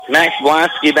Max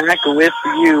Blasky back with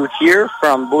you here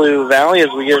from Blue Valley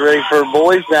as we get ready for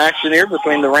boys action here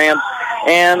between the Rams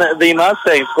and the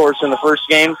Mustangs. Of course, in the first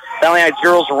game, Valley Heights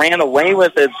girls ran away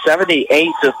with it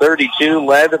 78-32,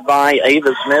 led by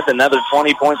Ava Smith. Another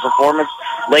 20-point performance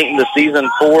late in the season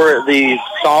for the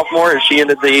sophomore as she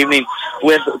ended the evening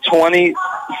with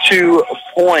 22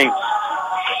 points.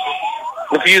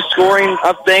 A few scoring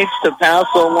updates to pass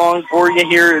along for you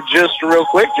here just real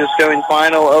quick. Just going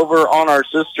final over on our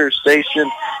sister station,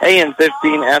 AM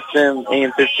 15 FM,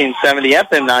 AM 1570,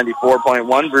 FM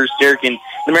 94.1. Bruce Cherokee.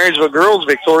 The Marysville girls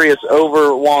victorious over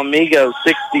Wamego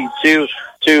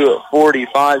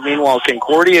 62-45. Meanwhile,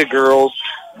 Concordia girls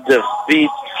defeat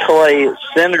Clay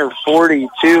Center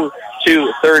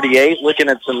 42-38. Looking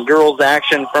at some girls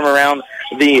action from around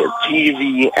the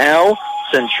TVL.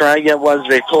 Centralia was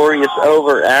victorious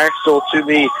over Axel to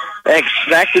be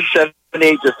expected 78-32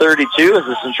 as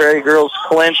the Centralia girls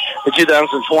clinch the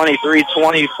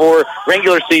 2023-24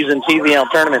 regular season TVL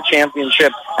tournament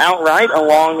championship outright,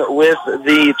 along with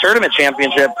the tournament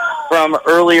championship from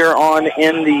earlier on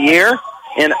in the year.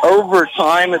 In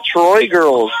overtime, Troy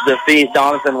girls defeat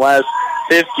Donovan West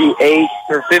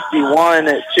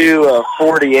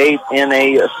 51-48 in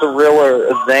a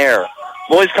thriller there.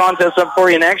 Boys contest up for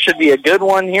you next should be a good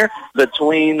one here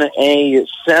between a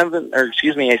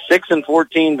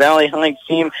 6-14 Valley Heights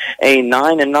team, a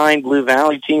 9-9 Blue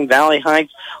Valley team. Valley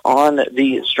Heights on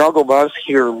the struggle bus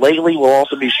here lately will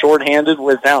also be shorthanded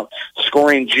without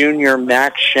scoring junior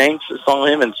Max Shanks. Saw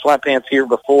him in sweatpants here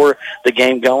before the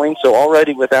game going. So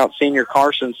already without senior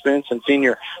Carson Spoons and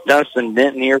senior Dustin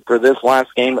Denton here for this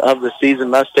last game of the season.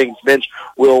 Mustangs bench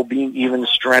will be even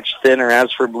stretched thinner.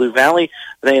 As for Blue Valley,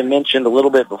 they had mentioned a little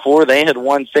bit before, they had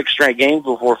won 6 straight games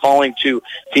before falling to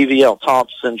TVL top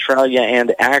Centralia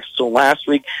and Axel last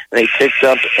week. They picked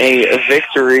up a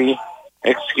victory,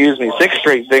 6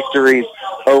 straight victories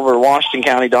over Washington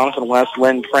County, Donovan West,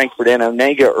 Lynn, Frankfort, and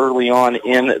Onega early on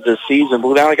in the season.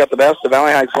 Blue Valley got the best of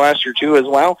Valley Heights last year, too, as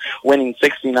well, winning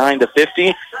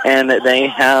 69-50, and they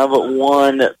have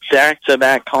won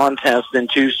back-to-back contests in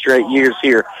 2 straight years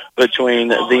here between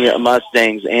the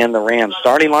Mustangs and the Rams.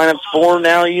 Starting lineups for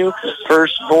now, you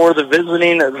first for the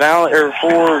visiting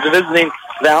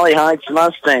Valley Heights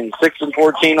Mustangs,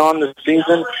 6-14 on the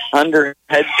season under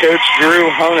head coach Drew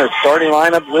Honus. Starting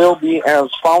lineup will be as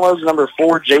follows: number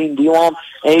 4, Jaden Dewald,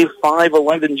 a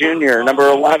 5'11 junior. Number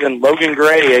 11, Logan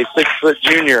Gray, a 6-foot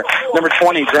junior. Number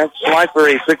 20, Brent Slifer,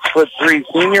 a 6'3"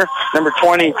 senior. Number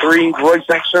 23, Royce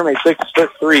Ekstrom, a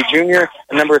 6'3" junior.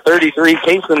 And number 33,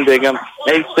 Kason Bigham,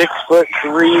 a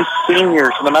 6'3"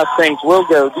 senior. So the Mustangs will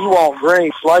go Dewald,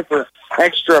 Gray, Slifer,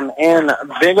 Ekstrom, and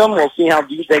Bigham. We'll see how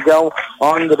deep they go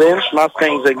on the bench.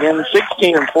 Mustangs, again,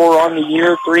 16-4 on the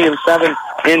year, 3-7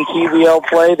 in TVL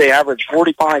play. They average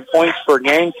 45 points per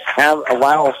game,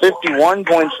 allow 51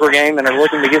 points per game, and are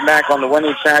looking to get back on the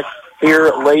winning track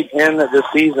here late in the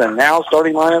season. Now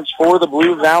starting lineups for the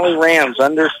Blue Valley Rams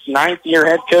under ninth-year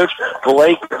head coach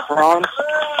Blake Franz.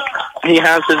 He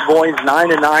has his boys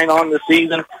 9-9 on the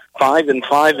season,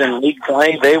 5-5 in league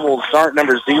play. They will start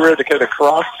number 0, Dakota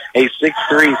Cross, a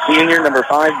 6'3" senior. Number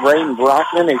 5, Braden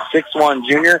Brockman, a 6'1"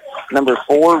 junior. Number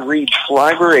 4, Reed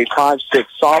Schreiber, a 5'6"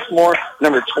 sophomore.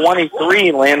 Number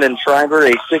 23, Landon Schreiber,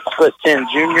 a 6'10"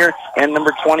 junior. And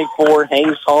number 24,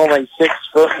 Hayes Hall, a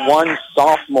 6'1"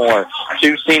 sophomore.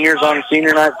 2 seniors on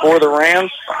senior night for the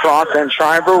Rams. Cross and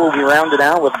Schreiber will be rounded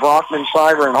out with Brockman,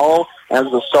 Schreiber, and Hall as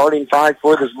the starting 5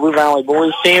 for this Blue Valley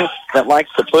boys team that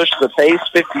likes to push the pace.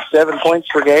 57 points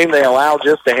per game. They allow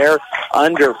just a hair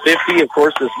under 50. Of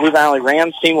course, this Blue Valley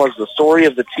Rams team was the story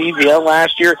of the TVL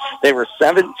last year. They were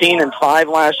 17-5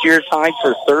 last year, tied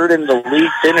for 3rd in the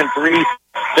league, 10-3.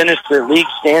 Finished their league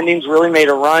standings, really made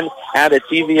a run at a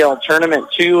TVL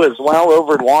tournament too as well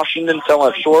over at Washington, fell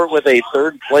up short with a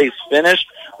 3rd place finish,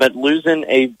 but losing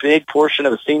a big portion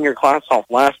of the senior class off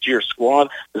last year's squad.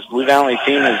 This Blue Valley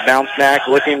team has bounced back,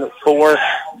 looking for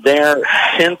their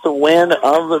 10th win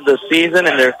of the season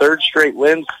and their 3rd straight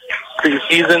wins, 3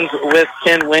 seasons with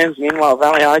 10 wins. Meanwhile,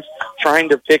 Valley Heights trying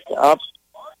to pick up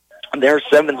their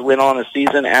 7th win on the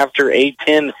season after a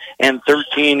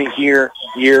 10-13 here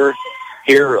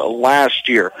last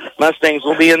year. Mustangs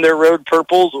will be in their road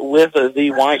purples with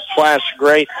the white slash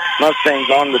gray Mustangs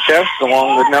on the chest,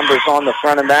 along with numbers on the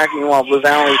front and back. Meanwhile, Blue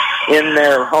Valley in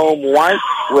their home white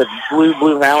with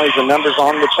Blue Valleys and numbers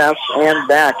on the chest and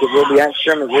back. It will be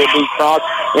Ekstrom. It will be Cross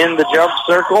in the jump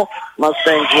circle.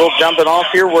 Mustangs will jump it off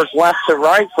here, work left to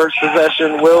right. First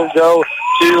possession will go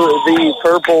to the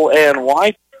purple and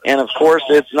white. And, of course,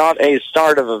 it's not a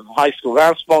start of a high school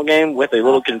basketball game with a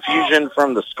little confusion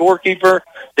from the scorekeeper.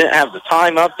 Didn't have the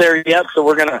time up there yet, so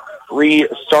we're going to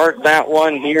restart that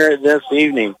one here this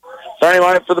evening. Starting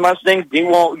lineup for the Mustangs,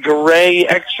 DeWalt, Gray,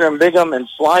 Ekstrom, Bigham, and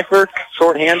Slifer.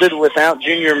 Short-handed without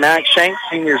junior Max Shank.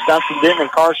 Seniors Dustin Denton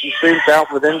and Carson Stoops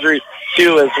out with injury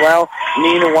too as well.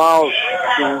 Meanwhile,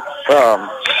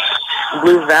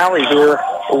 Blue Valley here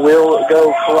will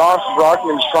go Cross,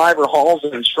 Brockman, Schreiber, Halls,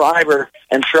 and Schreiber.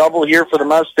 And trouble here for the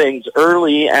Mustangs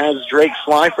early as Drake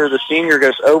Slifer, the senior,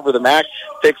 goes over the MAC,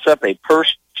 picks up a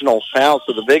personal foul.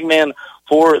 So the big man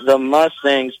for the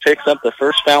Mustangs picks up the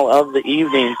first foul of the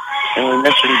evening. And we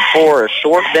mentioned before, a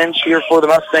short bench here for the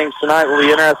Mustangs tonight. We'll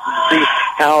be interested to see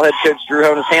how head coach Drew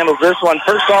Honus handles this one.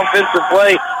 First offensive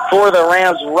play for the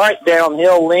Rams right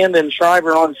downhill. Landon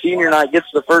Schreiber on senior night gets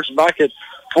the first bucket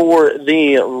for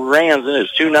the Rams, and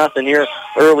it's 2-0 here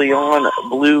early on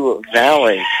Blue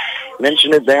Valley.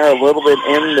 Mentioned it there a little bit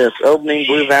in this opening.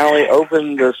 Blue Valley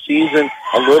opened the season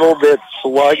a little bit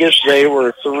sluggish. They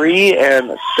were 3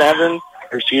 and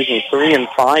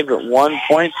 5 at one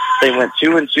point. They went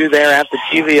 2-2 there at the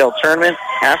TVL tournament.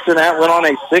 After that, went on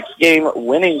a 6-game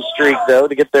winning streak, though,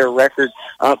 to get their record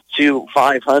up to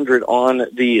 500 on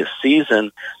the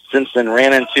season. Since then,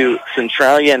 ran into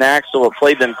Centralia and Axel, but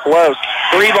played them close.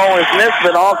 3-ball is missed,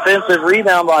 but offensive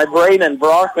rebound by Braden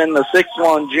Brockman, the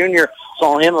 6'1 junior.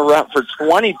 Saw him erupt for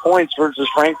 20 points versus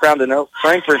Frankfurt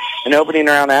in opening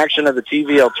round action of the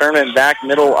TVL tournament back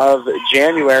middle of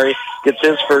January. Gets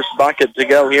his first bucket to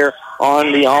go here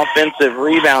on the offensive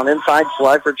rebound. Inside,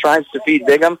 Slifer tries to feed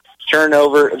Bigham.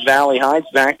 Turnover, Valley Heights.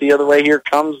 Back the other way. Here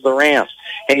comes the Rams.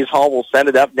 Hayes Hall will send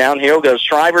it up. Downhill goes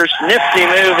Schreiber. Nifty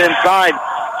move inside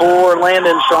for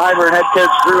Landon Schreiber. Head coach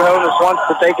Drew Honus wants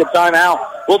to take a timeout.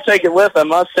 We'll take it with a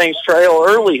Mustangs trail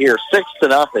early here,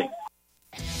 6-0.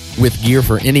 With gear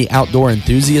for any outdoor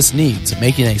enthusiast needs,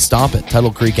 making a stop at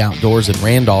Tuttle Creek Outdoors in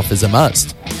Randolph is a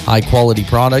must. High-quality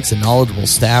products and knowledgeable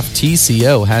staff,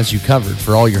 TCO has you covered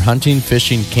for all your hunting,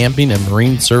 fishing, camping, and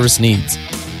marine service needs.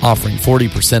 Offering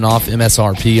 40% off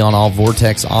MSRP on all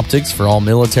Vortex optics for all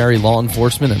military, law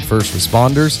enforcement, and first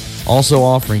responders. Also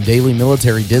offering daily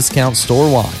military discounts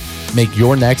store-wide. Make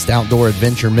your next outdoor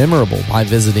adventure memorable by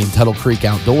visiting Tuttle Creek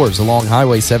Outdoors along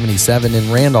Highway 77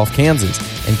 in Randolph, Kansas,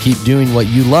 and keep doing what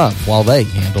you love while they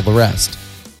handle the rest.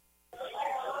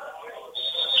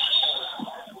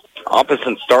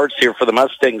 Opposite starts here for the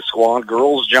Mustang squad.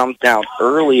 Girls jumped out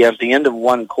early at the end of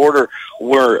one quarter.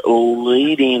 Were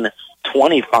leading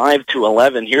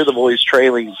 25-11. Here the boys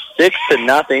trailing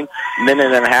 6-0.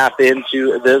 Minute and a half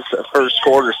into this first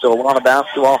quarter. So a lot of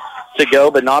basketball to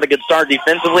go, but not a good start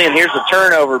defensively. And here's a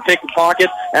turnover. Pick pocket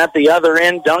at the other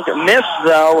end. Dunk missed,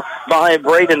 though, by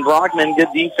Braden Brockman. Good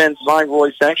defense by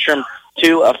Royce Ekstrom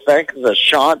to affect the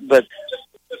shot, but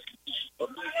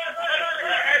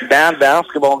bad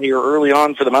basketball here early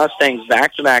on for the Mustangs.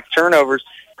 Back-to-back turnovers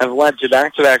have led to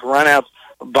back-to-back runouts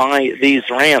by these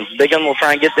Rams. Bigham will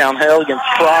try and get downhill against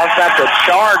Cross. That's a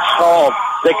charge called.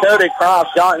 Dakota Cross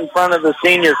got in front of the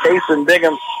senior, Kason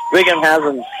Bigham. Bigham has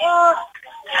a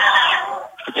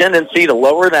tendency to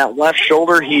lower that left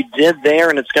shoulder. He did there,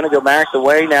 and it's going to go back the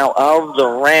way now of the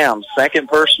Rams. Second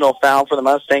personal foul for the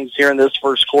Mustangs here in this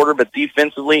first quarter, but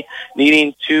defensively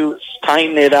needing to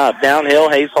tighten it up. Downhill,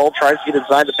 Hayes Hall tries to get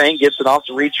inside the paint, gets it off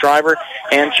to Reed Schreiber.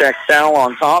 Hand check foul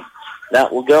on top.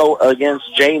 That will go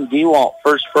against Jane DeWalt.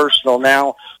 First personal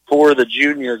now for the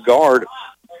junior guard.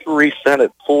 Reset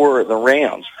it for the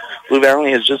Rams. Blue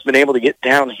Valley has just been able to get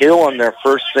downhill on their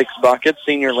first 6 buckets.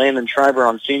 Senior Landon Schreiber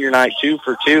on senior night 2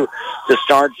 for 2 to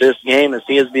start this game as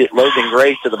he has beat Logan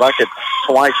Gray to the bucket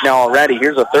twice now already.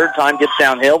 Here's a third time, gets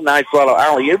downhill. Nice little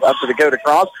alley-oop up to Dakota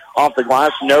Cross. Off the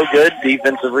glass, no good.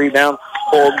 Defensive rebound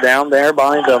pulled down there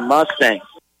by the Mustangs.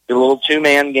 A little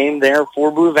two-man game there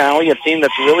for Blue Valley, a team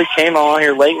that's really came on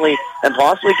here lately and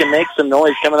possibly can make some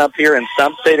noise coming up here in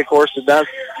sub-state. Of course, it does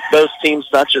both teams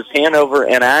such as Hanover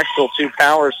and Axel, 2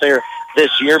 powers there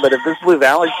this year. But if this Blue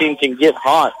Valley team can get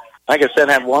hot, like I said,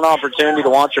 have one opportunity to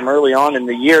watch them early on in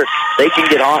the year, they can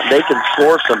get hot, they can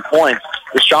score some points.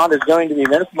 The shot is going to be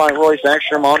missed by Royce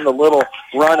Ekstrom on the little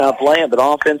run-up layup, but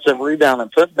offensive rebound and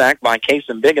putback by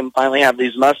Kason Bigham finally have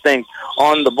these Mustangs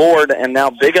on the board, and now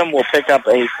Bigham will pick up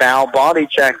a foul, body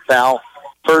check foul,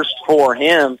 first for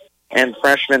him, and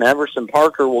freshman Everson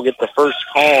Parker will get the first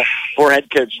call for head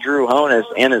coach Drew Honus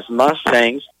and his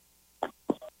Mustangs.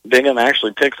 Bigham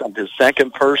actually picks up his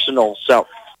second personal, so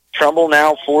trouble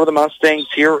now for the Mustangs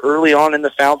here early on in the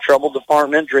foul trouble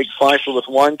department. Drake Slifer with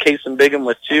 1, Kason Bigham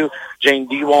with 2, Jane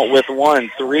DeWalt with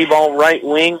 1. 3-ball right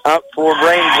wing up for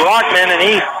Braden Brockman, and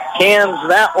he cans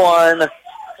that one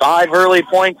 5 early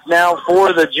points now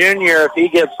for the junior. If he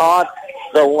gets hot,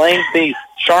 the lengthy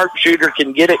sharpshooter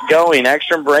can get it going.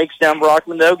 Ekstrom breaks down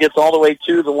Brockman, though, gets all the way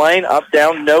to the lane. Up,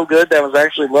 down, no good. That was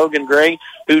actually Logan Gray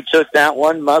who took that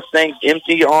one. Mustangs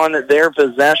empty on their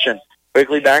possession.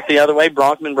 Quickly back the other way.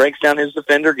 Brockman breaks down his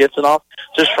defender, gets it off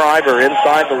to Schreiber.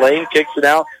 Inside the lane, kicks it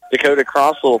out. Dakota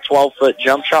Cross, little 12-foot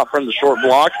jump shot from the short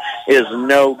block is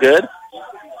no good.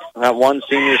 That one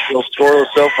senior still scoreless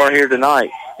so far here tonight.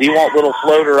 DeWalt little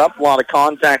floater up, a lot of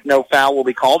contact, no foul will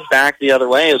be called. Back the other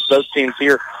way as both teams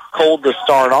here cold to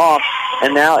start off.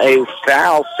 And now a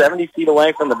foul 70 feet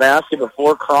away from the basket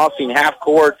before crossing half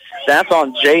court. That's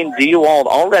on Jaden DeWalt,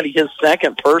 already his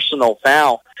second personal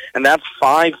foul. And that's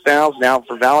 5 fouls now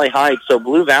for Valley Heights. So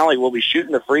Blue Valley will be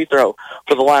shooting the free throw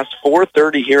for the last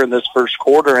 4:30 here in this first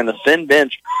quarter. And the thin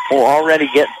bench will already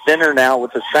get thinner now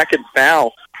with the second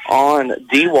foul on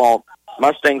DeWalt.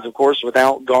 Mustangs, of course,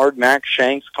 without guard Max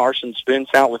Shanks. Carson Spoon's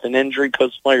out with an injury.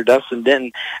 Post player Dustin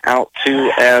Denton out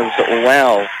too as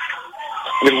well.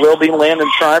 It will be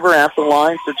Landon Schreiber at the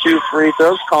line for 2 free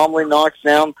throws. Calmly knocks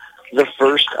down the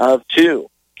first of 2.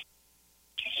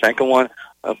 Second one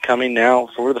upcoming now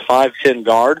for the 5'10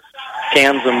 guard.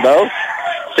 Cans them both.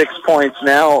 6 points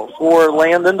now for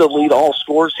Landon to lead all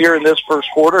scores here in this first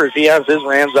quarter as he has his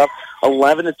Rams up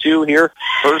 11-2 here.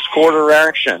 First quarter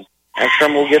action.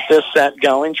 Ekstrom will get this set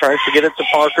going, tries to get it to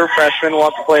Parker. Freshman will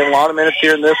have to play a lot of minutes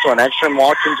here in this one. Ekstrom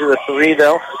walks into a 3,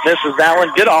 though. Misses that one.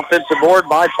 Good offensive board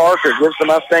by Parker. Gives the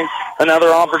Mustangs another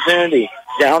opportunity.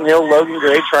 Downhill, Logan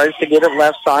Gray tries to get it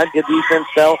left side. Good defense,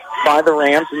 though, by the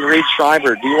Rams and Reed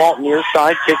Schreiber. DeWalt near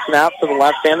side, kicks it out to the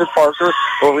left-handed Parker.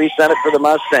 Will reset it for the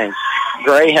Mustangs.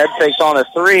 Gray head fakes on a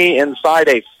 3. Inside,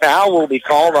 a foul will be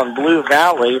called on Blue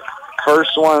Valley.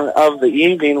 First one of the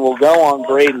evening will go on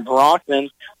Braden Brockman.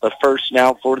 The first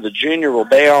now for the junior will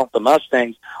bail off the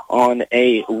Mustangs on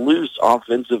a loose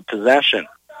offensive possession.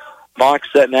 Box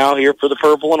set now here for the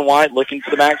purple and white, looking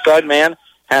for the backside man.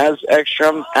 Has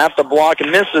Ekstrom at the block and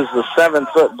misses the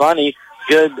 7-foot bunny.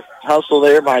 Good hustle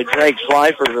there by Drake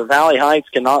Schleifer. The Valley Heights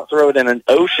cannot throw it in an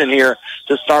ocean here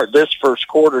to start this first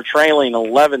quarter, trailing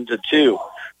 11-2.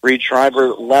 Reed Schreiber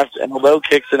left elbow,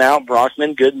 kicks it out.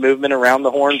 Brockman, good movement around the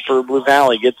horn for Blue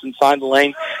Valley. Gets inside the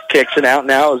lane, kicks it out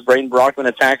now as Braden Brockman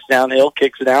attacks downhill,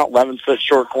 kicks it out. 11-foot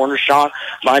short corner shot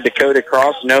by Dakota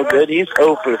Cross. No good. He's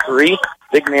 0 for 3.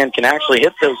 Big man can actually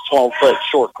hit those 12-foot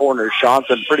short corner shots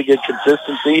and pretty good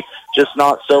consistency, just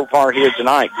not so far here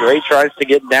tonight. Gray tries to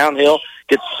get downhill,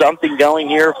 gets something going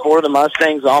here for the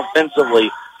Mustangs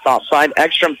offensively. Top side,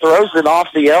 Ekstrom throws it off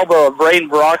the elbow of Braden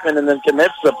Brockman and then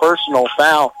commits the personal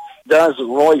foul. Does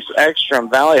Royce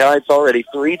Ekstrom. Valley Heights already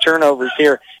 3 turnovers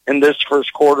here in this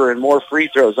first quarter and more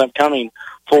free throws upcoming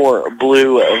for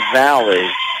Blue Valley.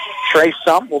 Trey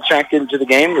Sump will check into the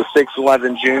game, the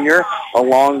 6'11 junior,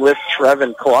 along with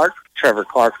Trevor Clark,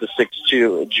 the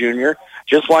 6'2 junior.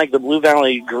 Just like the Blue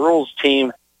Valley girls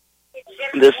team,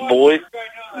 this boys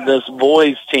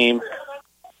team,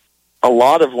 a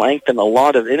lot of length and a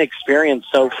lot of inexperience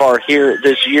so far here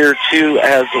this year, too,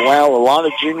 as well. A lot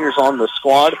of juniors on the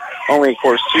squad. Only, of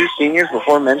course, 2 seniors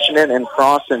before mentioning it, and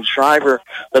Cross and Schreiber.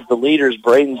 But the leaders,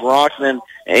 Braden Brockman,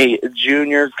 a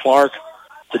junior, Clark,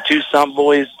 the 2 Sump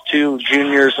boys, 2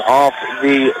 juniors off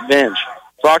the bench.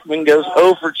 Brockman goes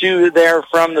 0 for 2 there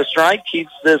from the strike.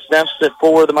 Keeps this deficit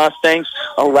for the Mustangs.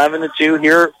 11-2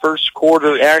 here. First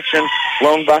quarter action.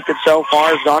 Lone bucket so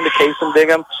far has gone to Kason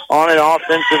Bigham on an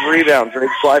offensive rebound.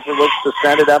 Drake Schleifer looks to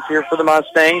set it up here for the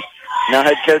Mustangs. Now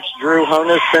head coach Drew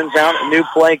Honus sends out a new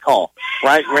play call.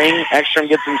 Right wing, Ekstrom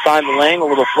gets inside the lane. A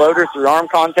little floater through arm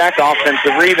contact.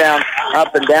 Offensive rebound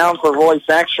up and down for Royce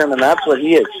Ekstrom, and that's what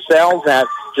he excels at.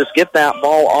 Just get that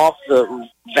ball off the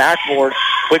backboard.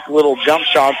 Quick little jump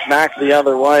shots back the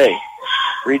other way.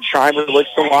 Reed Schreiber looks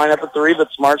to line up a 3,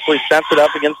 but smartly sets it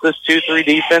up against this 2-3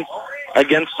 defense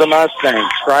against the Mustangs.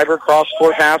 Schreiber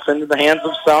cross-court pass into the hands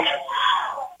of Sump.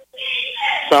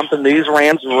 Sump and these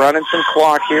Rams running some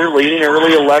clock here, leading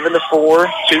early 11-4.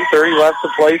 2:30 left to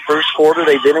play first quarter.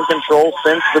 They've been in control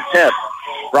since the tip.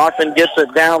 Brockman gets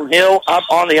it downhill. Up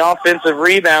on the offensive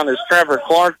rebound is Trevor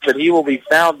Clark, but he will be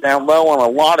fouled down low on a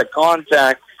lot of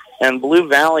contact. And Blue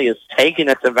Valley is taking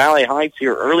it to Valley Heights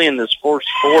here early in this first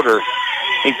quarter.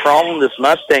 The problem this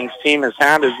Mustangs team has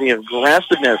had is the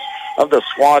aggressiveness of the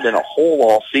squad in a whole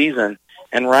all season.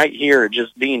 And right here,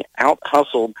 just being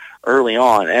out-hustled early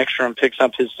on. Ekstrom picks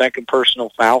up his second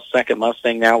personal foul, second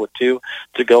Mustang now with 2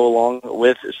 to go along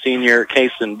with senior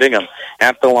Kason Bigham.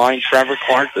 At the line, Trevor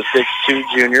Clark, the 6'2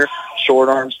 junior, short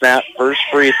arms that first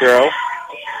free throw.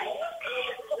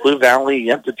 Blue Valley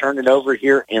yet to turn it over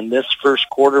here in this first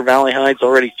quarter. Valley Heights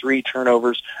already 3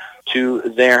 turnovers to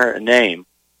their name.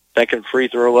 Second free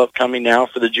throw upcoming now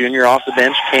for the junior off the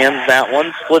bench. Cans that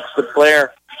one. Splits the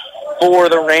player for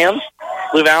the Rams.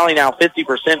 Blue Valley now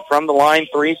 50% from the line.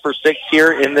 3 for 6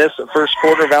 here in this first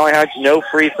quarter. Valley Heights no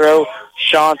free throw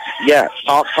shots yet.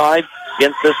 Top side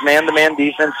against this man-to-man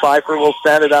defense. Pfeiffer will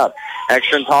set it up.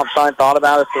 Ekstrom top side thought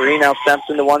about a three. Now steps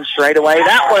into one straight away.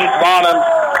 That one's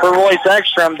bottom for Royce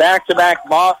Ekstrom. Back-to-back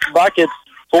buckets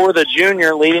for the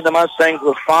junior, leading the Mustangs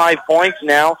with 5 points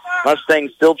now.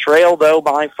 Mustangs still trail, though,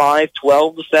 by 5,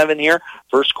 12-7 here.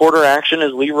 First quarter action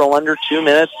as we roll under 2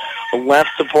 minutes left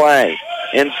to play.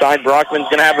 Inside, Brockman's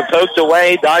going to have it poked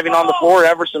away. Diving on the floor,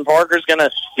 Everson Parker's going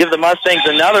to give the Mustangs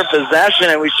another possession,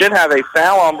 and we should have a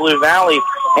foul on Blue Valley,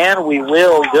 and we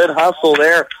will. Good hustle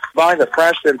there by the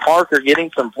freshman Parker,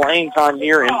 getting some playing time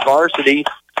here in varsity.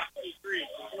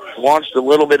 Watched a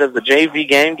little bit of the JV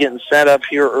game getting set up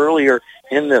here earlier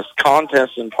in this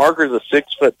contest, and Parker's a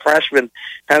 6-foot freshman,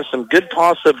 has some good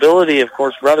possibility. Of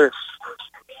course, brother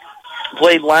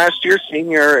played last year,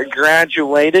 senior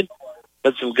graduated,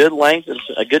 but some good length and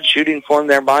a good shooting form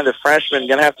there by the freshman.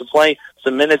 Going to have to play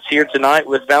some minutes here tonight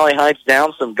with Valley Heights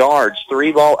down some guards.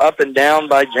 3-ball up and down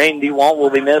by Jane DeWalt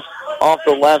will be missed off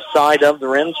the left side of the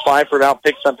rim. Pfeiffer out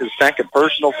picks up his second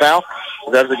personal foul.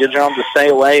 Does a good job to stay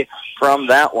away from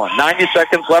that one. 90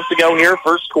 seconds left to go here.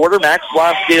 First quarter. Max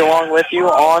Blasky along with you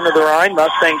on the line.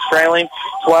 Mustangs trailing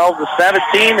 12-17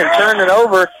 and turning it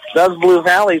over. Does Blue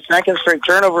Valley. Second straight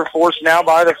turnover forced now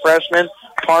by the freshman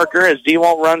Parker as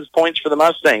DeWalt runs points for the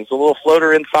Mustangs. A little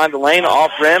floater inside the lane,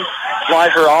 off rim.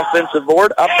 Schleifer offensive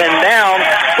board, up and down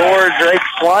for Drake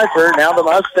Schleifer. Now the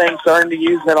Mustangs starting to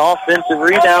use that offensive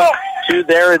rebound to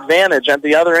their advantage. At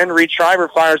the other end, Reed Schreiber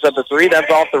fires up a three. That's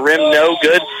off the rim, no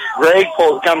good. Greg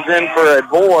comes in for a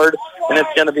board, and it's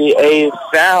going to be a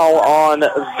foul on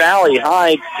Valley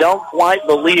Heights. Don't quite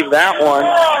believe that one,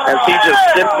 as he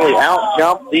just simply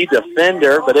out-jumped the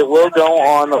defender, but it will go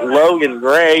on Logan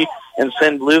Gray and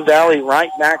send Blue Valley right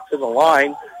back to the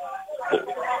line,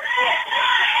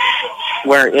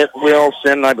 where it will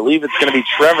send, I believe it's going to be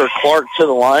Trevor Clark to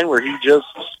the line, where he just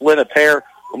split a pair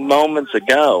moments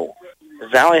ago.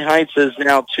 Valley Heights is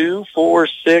now 2, 4,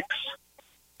 6,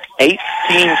 18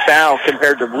 fouls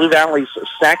compared to Blue Valley's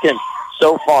second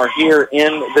so far here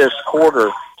in this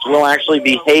quarter. Will actually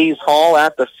be Hayes Hall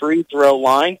at the free throw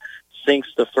line. Sinks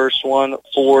the first one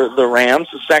for the Rams.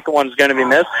 The second one's going to be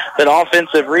missed. That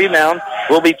offensive rebound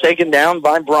will be taken down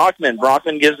by Brockman.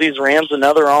 Brockman gives these Rams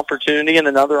another opportunity and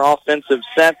another offensive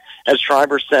set as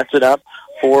Schreiber sets it up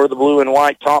for the blue and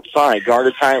white top side.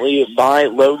 Guarded tightly by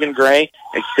Logan Gray.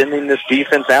 Extending this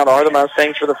defense out are the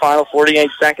Mustangs for the final 48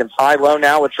 seconds. High-low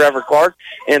now with Trevor Clark.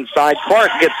 Inside,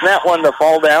 Clark gets that one to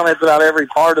fall down. It's about every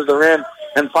part of the rim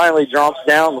and finally drops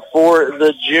down for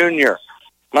the junior.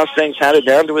 Mustangs had it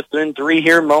down to within 3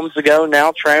 here moments ago.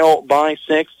 Now trail by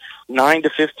 6,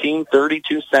 9-15,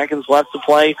 32 seconds left to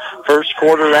play. First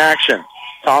quarter action.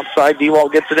 Top side,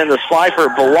 DeWalt gets it into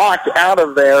Schleifer, blocked out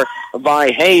of there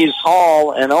by Hayes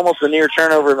Hall, and almost a near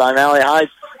turnover by Valley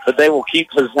Heights, but they will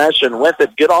keep possession with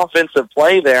it. Good offensive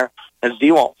play there as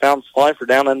DeWalt found Schleifer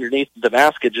down underneath the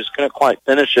basket, just couldn't quite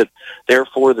finish it there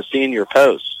for the senior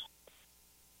post.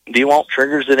 DeWalt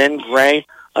triggers it in. Gray,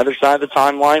 other side of the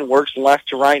timeline, works left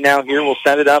to right now here. We'll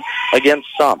set it up against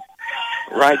Sump.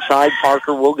 Right side,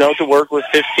 Parker will go to work with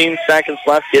 15 seconds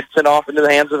left. Gets it off into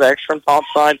the hands of Ekstrom. Top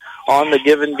side on the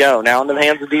give and go. Now into the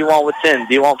hands of DeWalt with 10.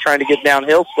 DeWalt trying to get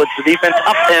downhill. Splits the defense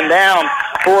up and down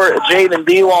for Jaden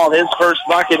DeWalt. His first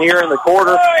bucket here in the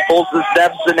quarter. Pulls the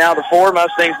deficit now to 4.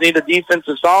 Mustangs need a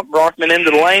defensive stop. Brockman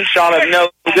into the lane. Shot up no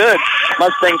good.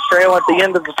 Mustangs trail at the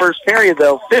end of the first period,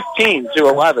 though,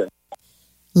 15-11.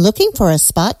 Looking for a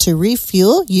spot to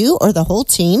refuel you or the whole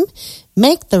team?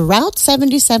 Make the Route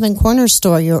 77 Corner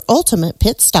Store your ultimate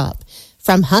pit stop.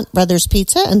 From Hunt Brothers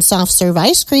Pizza and soft serve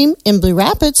ice cream in Blue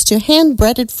Rapids to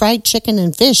hand-breaded fried chicken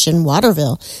and fish in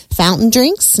Waterville, fountain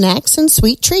drinks, snacks, and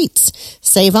sweet treats.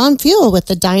 Save on fuel with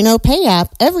the Dino Pay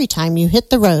app every time you hit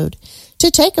the road.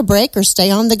 To take a break or stay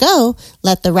on the go,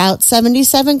 let the Route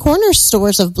 77 Corner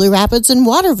Stores of Blue Rapids and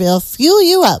Waterville fuel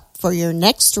you up for your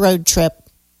next road trip.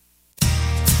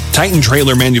 Titan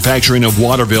Trailer Manufacturing of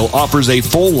Waterville offers a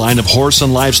full line of horse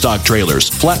and livestock trailers,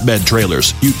 flatbed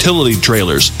trailers, utility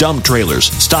trailers, dump trailers,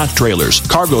 stock trailers,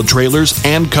 cargo trailers,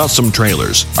 and custom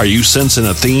trailers. Are you sensing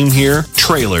a theme here?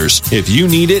 Trailers. If you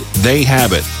need it, they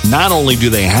have it. Not only do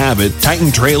they have it,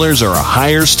 Titan Trailers are a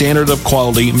higher standard of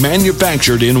quality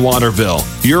manufactured in Waterville.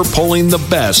 You're pulling the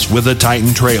best with a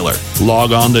Titan Trailer.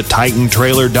 Log on to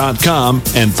TitanTrailer.com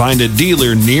and find a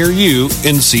dealer near you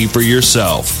and see for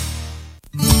yourself.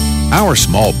 Our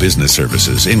small business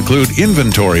services include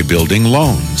inventory building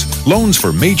loans, loans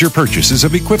for major purchases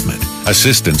of equipment,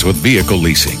 assistance with vehicle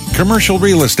leasing, commercial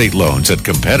real estate loans at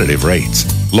competitive rates,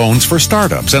 loans for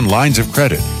startups and lines of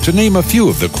credit, to name a few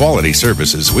of the quality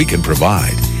services we can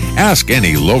provide. Ask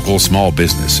any local small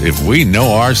business if we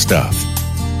know our stuff.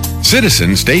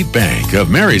 Citizen State Bank of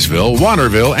Marysville,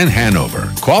 Waterville, and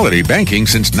Hanover. Quality banking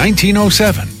since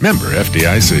 1907. Member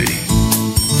FDIC.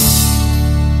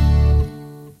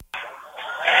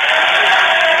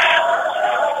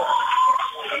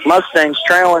 Mustangs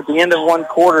trail at the end of one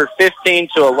quarter,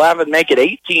 15-11, make it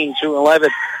 18-11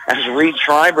 as Reed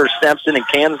Schreiber steps in and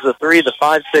cans the three. The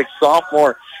 5'6"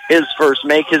 sophomore, his first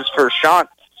shot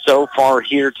so far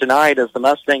here tonight, as the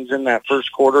Mustangs in that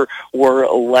first quarter were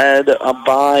led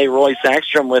by Royce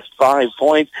Ekstrom with 5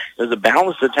 points. It was a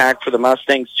balanced attack for the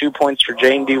Mustangs, 2 points for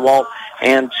Jaden DeWalt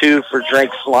and 2 for Drake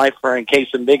Slifer, and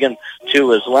Kason Biggin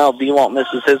 2 as well. DeWalt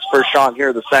misses his first shot here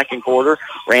in the second quarter.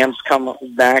 Rams come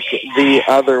back the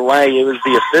other way. It was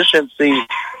the efficiency,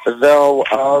 though,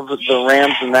 of the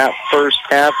Rams in that first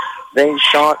half. They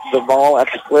shot the ball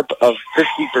at the clip of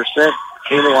 50%.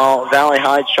 Meanwhile, Valley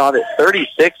Heights shot at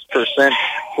 36%,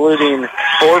 including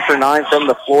 4 for 9 from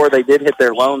the floor. They did hit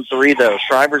their lone three, though.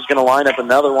 Schreiber's going to line up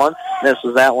another one.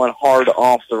 Misses that one hard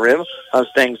off the rim.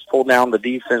 Mustangs pull down the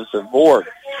defensive board.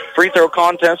 Free throw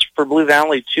contest for Blue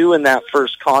Valley 2 in that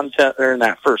first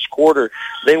quarter.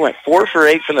 They went 4 for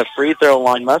 8 from the free throw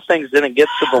line. Mustangs didn't get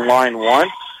to the line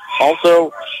once.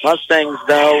 Also, Mustangs,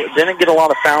 though, didn't get a lot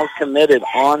of fouls committed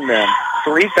on them.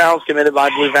 3 fouls committed by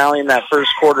Blue Valley in that first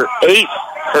quarter, 8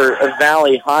 for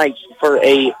Valley Heights, for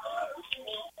a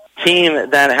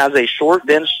team that has a short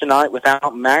bench tonight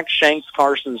without Max Shanks,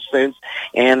 Carson Spoots,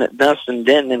 and Dustin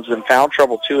Denton in some foul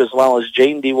trouble, too, as well as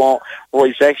Jaden DeWalt,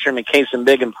 Royce Ekstrom, and Kason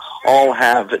Bigham all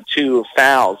have 2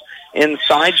 fouls.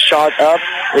 Inside shot up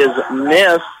is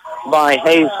missed by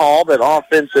Hayes Hall, but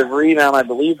offensive rebound, I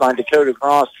believe, by Dakota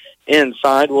Cross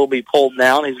inside will be pulled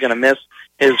down. He's going to miss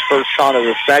his first shot of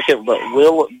the second, but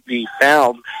will be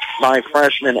fouled by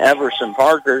freshman Everson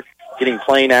Parker, getting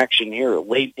playing action here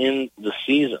late in the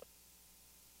season.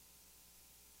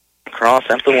 Cross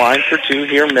at the line for 2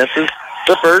 here, misses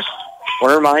the first.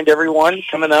 Want to remind everyone,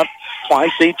 coming up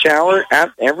twice each hour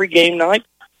at every game night,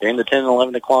 during the 10 and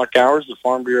 11 o'clock hours, the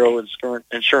Farm Bureau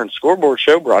Insurance Scoreboard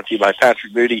Show, brought to you by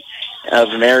Patrick Booty of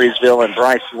Marysville and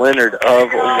Bryce Leonard of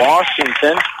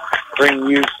Washington, bringing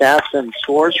you stats and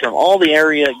scores from all the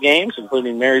area games,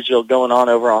 including Marysville going on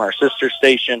over on our sister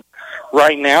station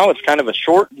right now. It's kind of a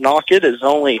short knock-it, as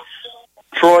only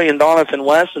Troy and Doniphan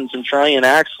West and Centralia and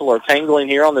Axel are tangling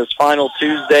here on this final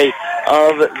Tuesday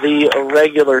of the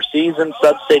regular season.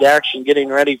 Sub-state action getting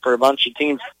ready for a bunch of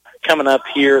teams coming up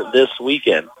here this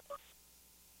weekend.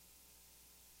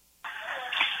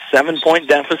 7-point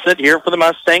deficit here for the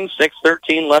Mustangs.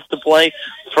 6:13 left to play.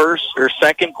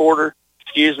 Second quarter,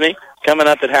 coming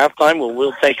up at halftime.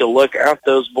 We'll take a look at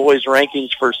those boys' rankings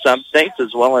for sub-states,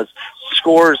 as well as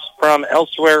scores from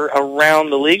elsewhere around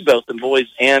the league, both in boys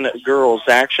and girls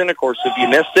action. Of course, if you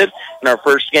missed it, in our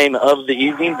first game of the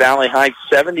evening, Valley Heights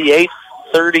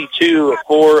 78-32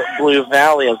 for Blue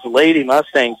Valley, as the Lady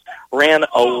Mustangs ran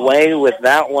away with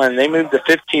that one. They moved to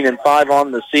 15-5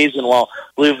 on the season, while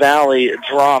Blue Valley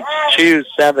dropped to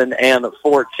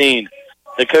 7-14.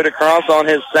 Dakota Cross on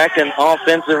his second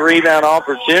offensive rebound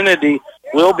opportunity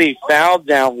will be fouled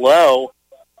down low.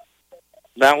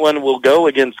 That one will go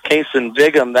against Kason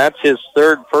Bigham. That's his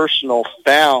third personal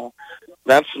foul.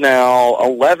 That's now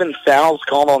 11 fouls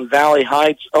called on Valley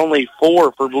Heights, only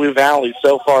 4 for Blue Valley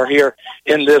so far here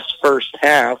in this first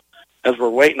half, as we're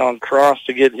waiting on Cross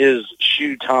to get his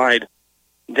shoe tied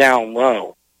down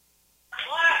low.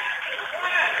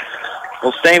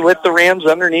 We'll stay with the Rams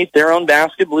underneath their own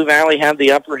basket. Blue Valley had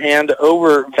the upper hand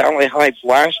over Valley Heights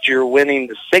last year, winning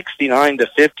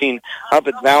 69-15 up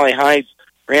at Valley Heights.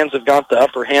 Rams have got the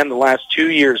upper hand the last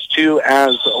 2 years, too,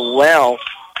 as well,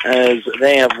 as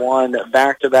they have won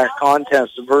back-to-back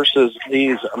contests versus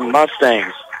these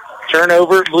Mustangs.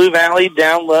 Turnover, Blue Valley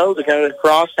down low. The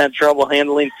Cross had trouble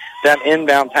handling that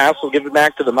inbound pass. We'll give it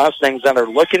back to the Mustangs that are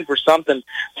looking for something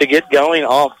to get going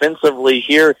offensively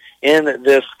here in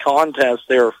this contest.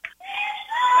 They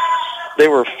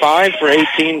were 5 for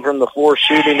 18 from the floor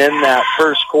shooting in that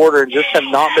first quarter, and just have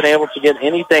not been able to get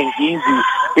anything easy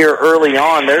here early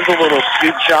on. There's a little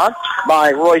scoop shot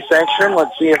by Royce Ekstrom.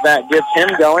 Let's see if that gets him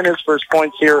going. His first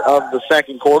points here of the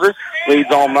second quarter. Leads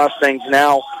all Mustangs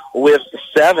now with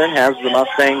 7, has the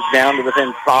Mustangs down to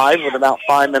within 5 with about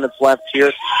 5 minutes left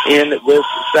here in this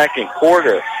second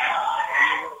quarter.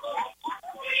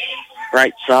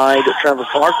 Right side, Trevor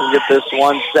Clark will get this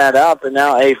one set up, and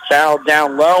now a foul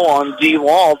down low on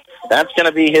DeWalt That's going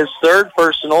to be his third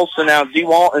personal. So now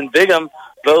DeWalt and Bigham,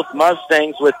 both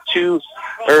Mustangs with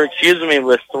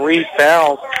with 3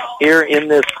 fouls here in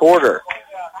this quarter.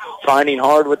 Finding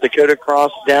hard with Dakota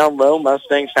Cross down low.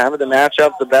 Mustangs having to match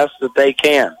up the best that they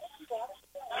can.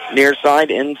 Near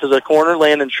side into the corner.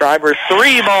 Landon Schreiber.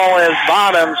 3 ball is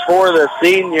bottoms for the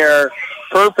senior.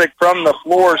 Perfect from the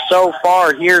floor so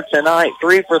far here tonight.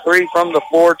 3 for 3 from the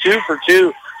floor. 2 for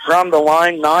 2 from the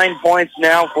line. 9 points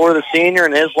now for the senior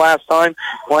in his last time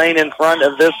playing in front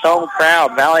of this home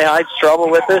crowd. Valley Heights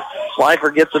trouble with it. Slifer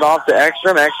gets it off to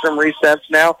Ekstrom. Ekstrom resets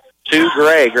now to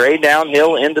Gray. Gray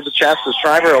downhill into the chest of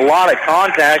Schreiber. A lot of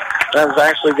contact. That was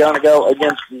actually going to go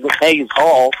against Hayes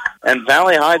Hall. And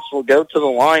Valley Heights will go to the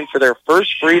line for their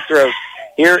first free throws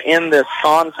here in this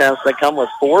contest. They come with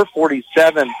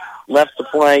 4:47 left to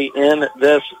play in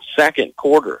this second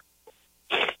quarter.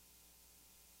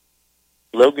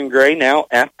 Logan Gray now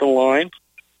at the line.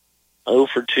 0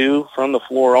 for 2 from the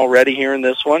floor already here in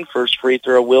this one. First free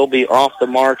throw will be off the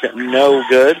mark. No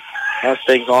good.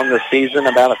 Mustangs on the season,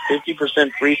 about a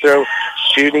 50% free throw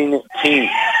shooting team.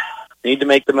 Need to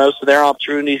make the most of their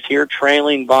opportunities here,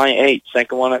 trailing by 8.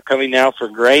 Second one up coming now for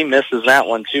Gray. Misses that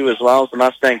one, too, as well as the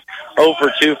Mustangs 0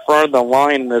 for 2 from the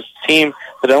line. This team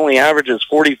that only averages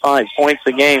 45 points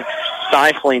a game,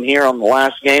 stifling here on the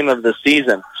last game of the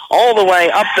season. All the way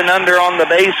up and under on the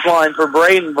baseline for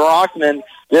Braden Brockman.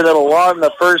 Did it a lot in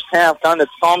the first half, kind of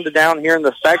calmed it down here in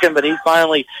the second, but he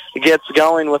finally gets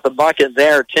going with a bucket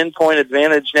there. 10-point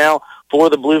advantage now for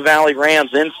the Blue Valley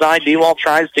Rams. Inside, DeWalt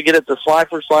tries to get it to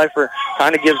Slifer. Slifer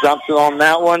kind of gives up on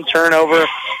that one. Turnover,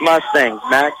 Mustangs.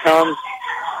 Matt comes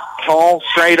tall,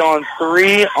 straight on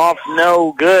 3, off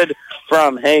no good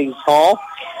from Hayes Hall.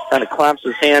 Kind of claps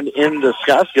his hand in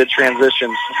disgust. Good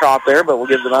transition shot there, but we'll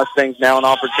give the Mustangs now an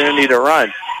opportunity to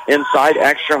run. Inside,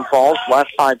 Ekstrom falls,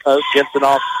 left high post, gets it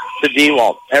off to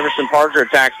DeWalt. Everson Parker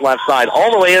attacks left side,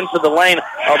 all the way into the lane.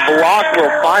 A block will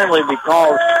finally be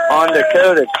called on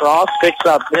Dakota Cross. Picks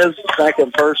up his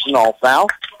second personal foul.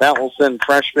 That will send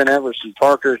freshman Everson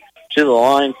Parker to the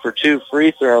line for 2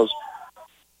 free throws.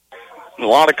 A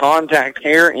lot of contact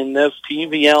here in this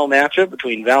TVL matchup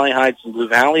between Valley Heights and Blue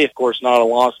Valley. Of course, not a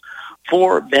loss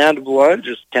for Bad Blood,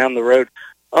 just down the road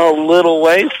a little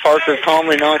ways. Parker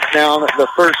calmly knocks down the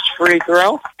first free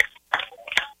throw.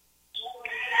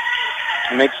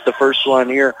 Makes the first one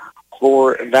here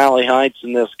for Valley Heights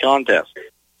in this contest.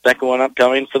 Second one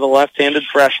upcoming for the left-handed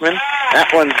freshman. That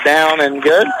one's down and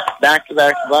good.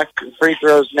 Back-to-back free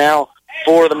throws now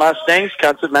for the Mustangs.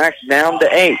 Cuts it max down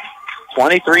to 8.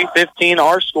 23-15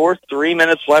 our score. 3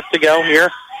 minutes left to go here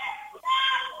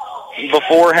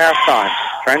before halftime.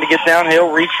 Trying to get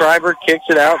downhill. Reed Schreiber kicks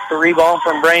it out. 3 ball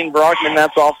from Braden Brockman.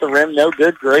 That's off the rim. No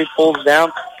good. Gray pulls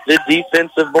down the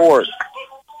defensive board.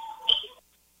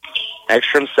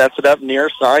 Ekstrom sets it up near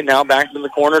side. Now back to the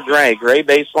corner. Gray. Gray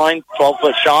baseline.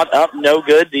 12-foot shot up. No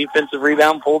good. Defensive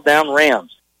rebound pulled down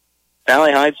Rams.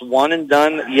 Valley Heights one and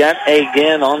done yet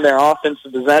again on their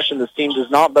offensive possession. This team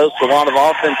does not boast a lot of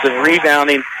offensive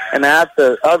rebounding, and at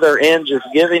the other end, just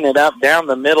giving it up down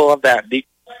the middle of that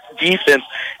defense.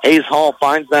 Hayes Hall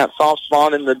finds that soft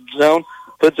spot in the zone,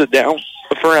 puts it down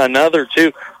for another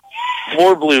 2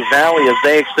 for Blue Valley as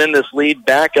they extend this lead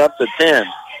back up to 10.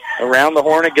 Around the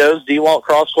horn it goes. DeWalt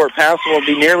cross-court pass will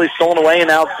be nearly stolen away, and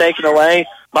now it's taken away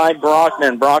by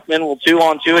Brockman. Brockman will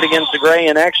 2-on-2 it against the Gray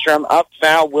and Ekstrom. Up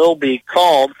foul will be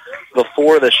called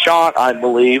before the shot, I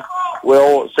believe,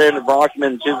 will send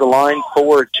Brockman to the line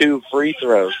for 2 free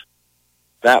throws.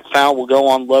 That foul will go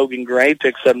on Logan Gray.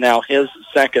 Picks up now his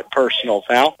second personal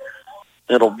foul.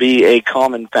 It'll be a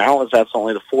common foul as that's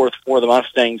only the 4th for the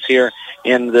Mustangs here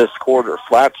in this quarter.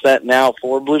 Flat set now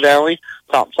for Blue Valley.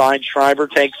 Top side, Schreiber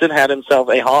takes it. Had himself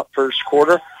a hot first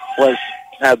quarter.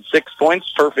 Had 6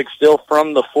 points, perfect still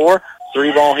from the 4.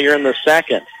 3 ball here in the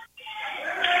second.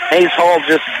 Hayes Hall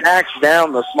just backs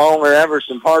down the smaller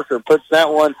Everson Parker, puts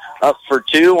that one up for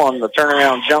 2 on the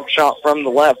turnaround jump shot from the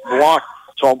left block.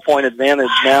 12-point advantage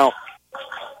now.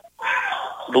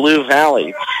 Blue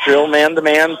Valley still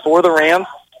man-to-man for the Rams.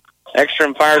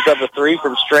 Ekstrom fires up a 3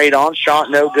 from straight on. Shot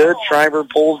no good. Schreiber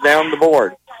pulls down the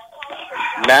board.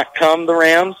 Back come the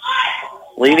Rams,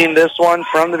 leading this one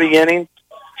from the beginning.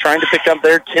 Trying to pick up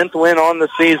their 10th win on the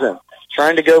season.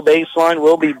 Trying to go baseline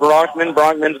will be Brockman.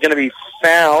 Brockman's going to be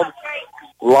fouled.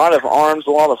 A lot of arms,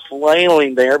 a lot of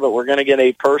flailing there, but we're going to get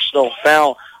a personal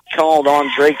foul called on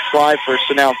Drake Slifer.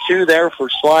 So now 2 there for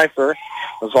Slifer,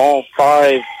 as all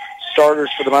 5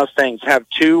 starters for the Mustangs have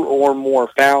 2 or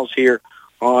more fouls here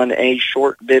on a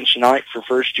short bench night for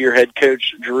first-year head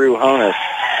coach Drew Honus.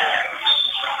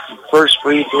 First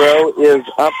free throw is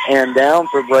up and down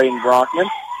for Braden Brockman.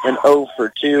 and 0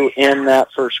 for 2 in that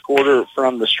first quarter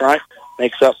from the stripe.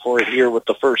 Makes up for it here with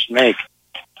the first make.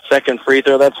 Second free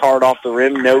throw, that's hard off the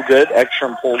rim, no good.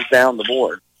 Ekstrom pulls down the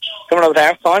board. Coming up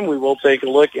at halftime, we will take a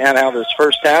look at how this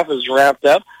first half is wrapped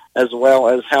up, as well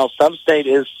as how Substate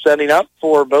is setting up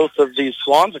for both of these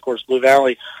squads. Of course, Blue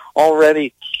Valley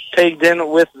already pegged in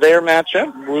with their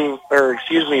matchup.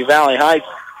 Valley Heights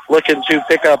looking to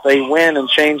pick up a win and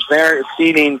change their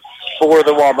seeding for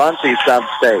the Wabaunsee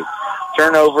Substate.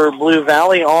 Turnover, Blue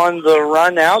Valley on the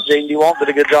run now. Jaden DeWalt did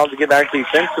a good job to get back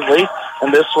defensively,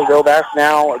 and this will go back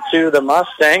now to the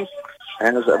Mustangs.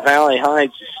 And as Valley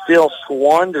Heights still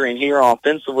squandering here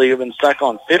offensively, have been stuck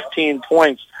on 15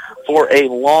 points for a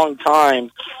long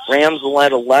time. Rams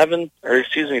led 15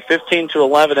 to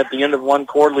 11 at the end of one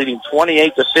quarter, leading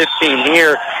 28 to 15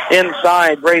 here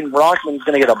inside. Braden Brockman's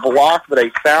going to get a block, but a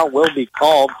foul will be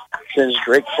called. Sends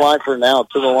Drake Schleifer now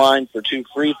to the line for 2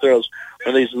 free throws,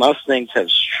 where these Mustangs have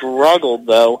struggled,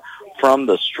 though, from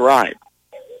the stripe.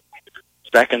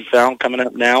 Second foul coming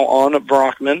up now on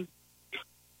Brockman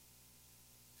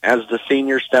as the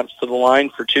senior steps to the line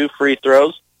for 2 free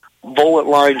throws. Bullet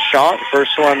line shot.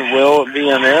 First one will be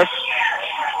a miss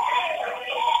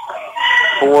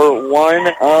for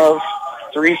one of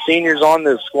 3 seniors on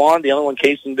this squad. The other one,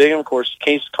 Casey Bigham. Of course,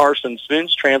 Case Carson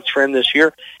Spoons transferring this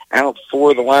year, out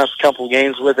for the last couple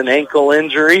games with an ankle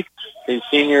injury. These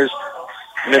seniors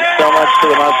missed so much for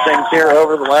the Mustangs here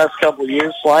over the last couple of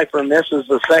years. Schleifer misses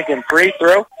the second free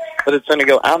throw, but it's going to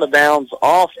go out of bounds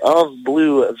off of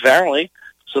Blue Valley.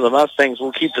 So the Mustangs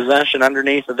will keep possession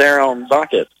underneath their own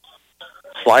bucket.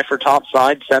 Schleifer top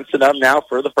side, sends it up now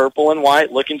for the purple and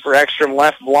white, looking for Ekstrom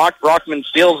left block. Brockman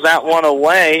steals that one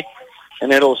away,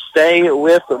 and it'll stay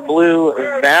with Blue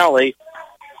Valley.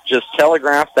 Just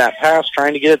telegraphed that pass,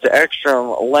 trying to get it to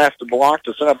Ekstrom left block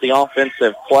to set up the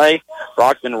offensive play.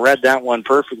 Brockman read that one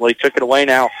perfectly, took it away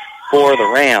now for the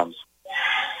Rams.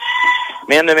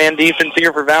 Man-to-man defense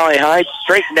here for Valley Heights.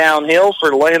 Straight downhill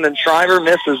for Landon Schreiber.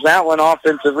 Misses that one.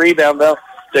 Offensive rebound, though.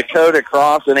 Dakota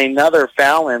Cross, and another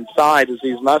foul inside as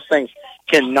these Mustangs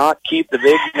cannot keep the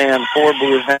big man for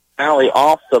Blue Valley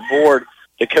off the board.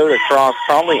 Dakota Cross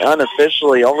probably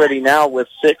unofficially already now with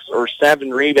 6 or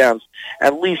 7 rebounds,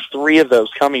 at least 3 of those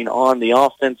coming on the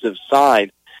offensive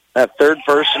side. That third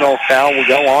personal foul will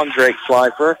go on Drake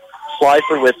Schleifer.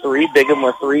 Schleifer with 3, Bigham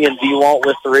with 3, and DeWalt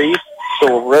with 3. So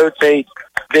we'll rotate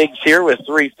Biggs here with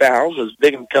 3 fouls. As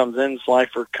Bigham comes in,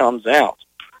 Schleifer comes out.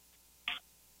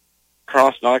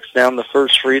 Cross knocks down the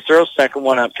first free throw. Second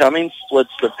one upcoming. Splits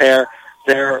the pair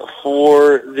there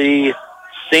for the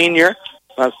senior.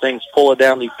 Mustangs pull it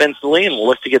down defensively, and we'll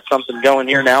look to get something going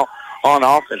here now on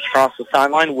offense. Across the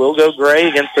timeline will go Gray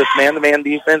against this man-to-man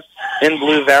defense in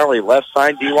Blue Valley. Left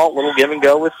side, DeWalt, little give and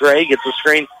go with Gray. Gets a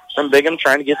screen from Bigham,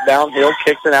 trying to get downhill.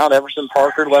 Kicks it out. Everson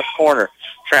Parker, left corner.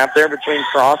 Trapped there between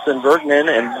Cross and Bergman,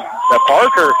 and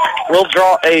Parker will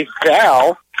draw a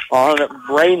foul on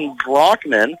Braden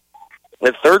Brockman.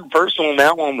 The third personal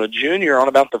now on the junior on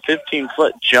about the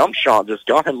 15-foot jump shot. Just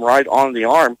got him right on the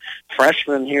arm.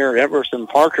 Freshman here, Everson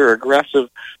Parker, aggressive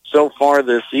so far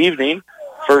this evening.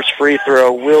 First free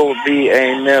throw will be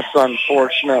a miss,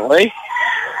 unfortunately.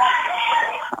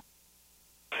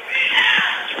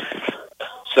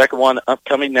 Second one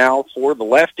upcoming now for the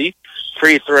lefty.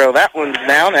 Free throw, that one's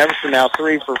down. Everson now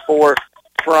 3 for 4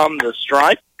 from the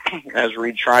stripe as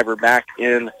Reed Schreiber back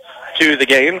in to the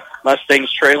game.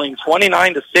 Mustangs trailing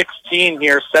 29-16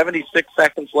 here. 76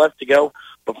 seconds left to go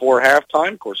before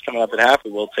halftime. Of course, coming up at half, we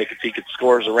will take a peek at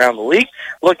scores around the league,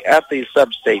 look at the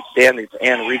sub-state standings,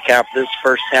 and recap this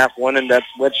first half,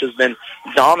 which has been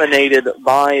dominated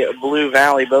by Blue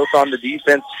Valley, both on the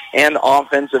defense and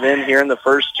offensive end here in the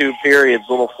first 2 periods.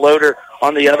 Little floater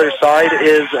on the other side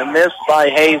is missed by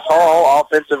Hayes Hall.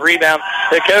 Offensive rebound.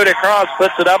 Dakota Cross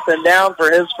puts it up and down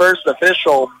for his first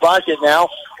official bucket now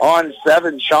on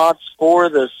 7 shots for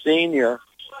the senior.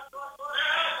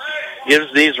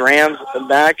 Gives these Rams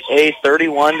back a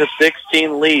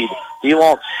 31-16 lead.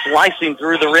 DeWalt slicing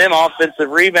through the rim.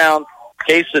 Offensive rebound,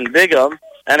 Kason Bigham.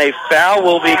 And a foul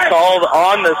will be called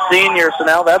on the senior. So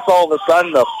now that's all of a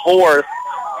sudden the 4th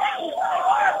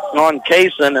on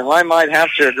Kason. And I might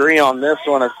have to agree on this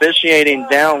one. Officiating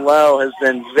down low has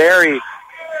been very,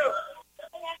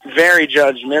 very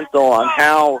judgmental on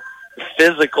how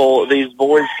physical these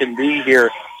boys can be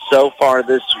here so far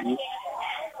this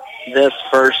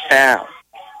first half.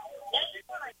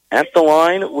 At the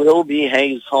line will be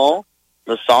Hayes Hall.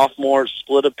 The sophomore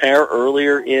split a pair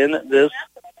earlier in this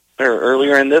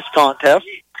contest.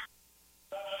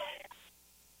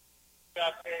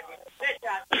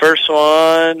 First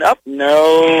one up,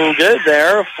 no good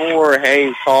there for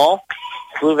Hayes Hall.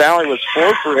 Blue Valley was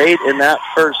 4 for 8 in that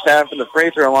first half in the free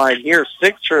throw line. Here,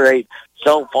 6 for 8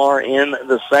 so far in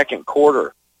the second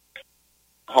quarter.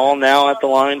 Hall now at the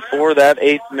line for that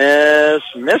 8th miss.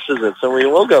 Misses it, so we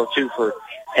will go 2 for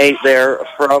 8 there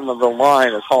from the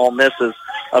line as Hall misses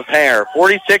a pair.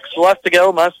 46 left to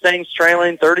go. Mustangs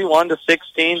trailing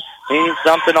 31-16. Needing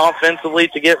something offensively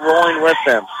to get rolling with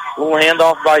them. Little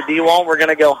handoff by D-Wall. We're going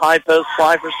to go high post.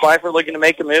 Slifer looking to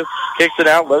make a move. Kicks it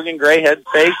out. Logan Gray head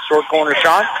fake. Short corner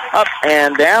shot. Up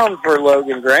and down for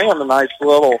Logan Gray on the nice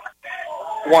little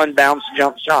one bounce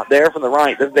jump shot there from the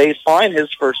right. The baseline,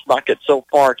 his first bucket so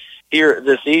far here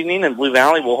this evening, and Blue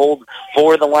Valley will hold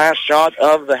for the last shot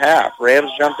of the half.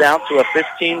 Rams jumped out to a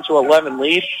 15-11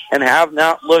 lead and have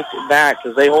not looked back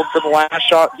as they hold for the last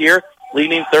shot here,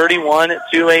 leading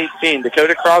 31-18.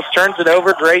 Dakota Cross turns it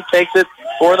over. Gray takes it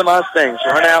for the Mustangs.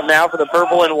 Run out now for the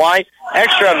purple and white.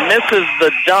 Extra misses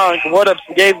the dunk. Would have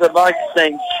gave the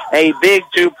Mustangs a big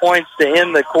 2 points to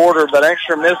end the quarter, but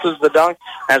Extra misses the dunk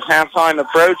as halftime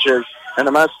approaches, and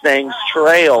the Mustangs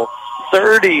trail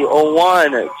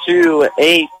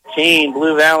 31-18.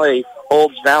 Blue Valley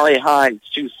holds Valley Heights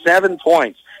to 7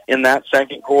 points in that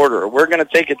second quarter. We're going to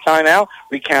take a timeout,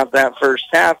 recap that first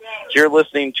half. You're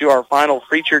listening to our final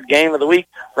featured game of the week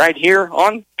right here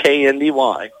on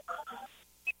KNDY.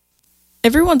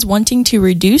 Everyone's wanting to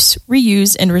reduce,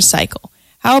 reuse, and recycle.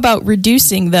 How about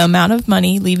reducing the amount of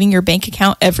money leaving your bank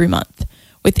account every month?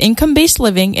 With income-based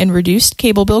living and reduced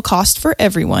cable bill cost for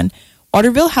everyone,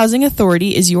 Waterville Housing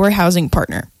Authority is your housing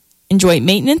partner. Enjoy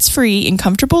maintenance-free and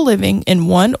comfortable living in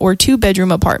 1 or 2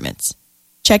 bedroom apartments.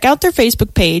 Check out their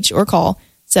Facebook page or call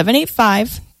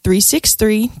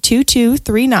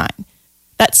 785-363-2239.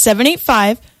 That's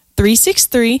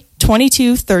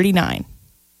 785-363-2239.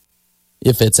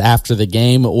 If it's after the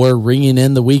game or ringing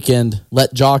in the weekend,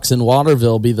 let Jocks in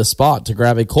Waterville be the spot to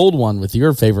grab a cold one with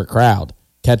your favorite crowd.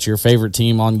 Catch your favorite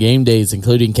team on game days,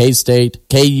 including K-State,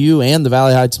 KU, and the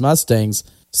Valley Heights Mustangs,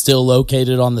 still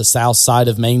located on the south side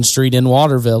of Main Street in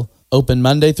Waterville. Open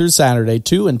Monday through Saturday,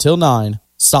 2 until 9.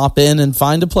 Stop in and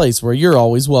find a place where you're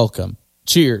always welcome.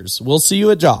 Cheers. We'll see you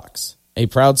at Jocks, a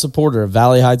proud supporter of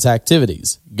Valley Heights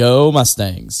activities. Go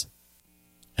Mustangs.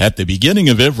 At the beginning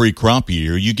of every crop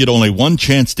year, you get only one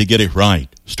chance to get it right.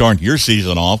 Start your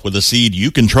season off with a seed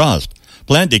you can trust.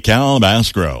 Plant DeKalb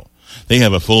Asgrow. They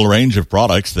have a full range of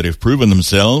products that have proven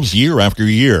themselves year after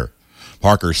year.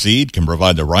 Parker Seed can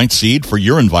provide the right seed for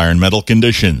your environmental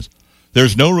conditions.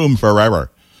 There's no room for error.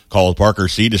 Call Parker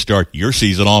Seed to start your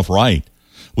season off right.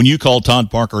 When you call Todd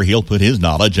Parker, he'll put his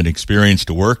knowledge and experience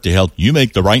to work to help you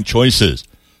make the right choices.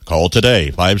 Call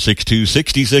today,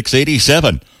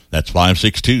 562-6687. That's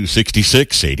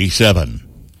 562-6687.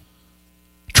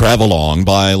 Travelong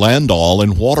by Landall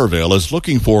in Waterville is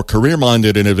looking for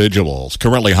career-minded individuals,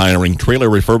 currently hiring trailer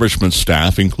refurbishment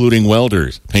staff, including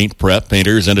welders, paint prep,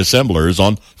 painters, and assemblers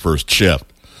on first shift.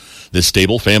 This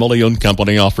stable family-owned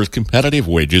company offers competitive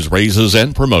wages, raises,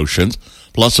 and promotions,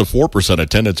 plus a 4%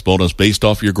 attendance bonus based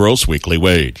off your gross weekly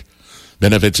wage.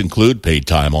 Benefits include paid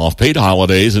time off, paid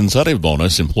holidays, incentive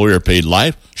bonus, employer-paid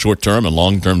life, short-term and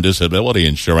long-term disability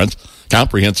insurance,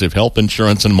 comprehensive health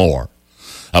insurance, and more.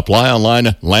 Apply online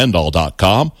at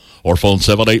Landall.com or phone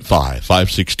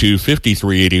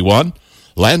 785-562-5381.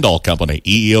 Landall Company,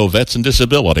 EEO Vets and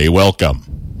Disability,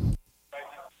 welcome.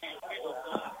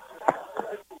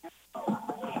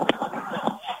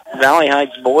 Valley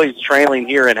Heights boys trailing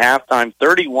here at halftime,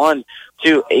 31-18.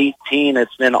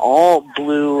 It's been all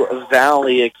Blue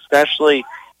Valley, especially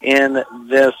in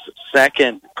this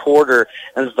second quarter,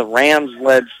 as the Rams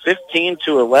led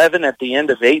 15-11 at the end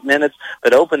of 8 minutes,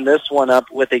 but opened this one up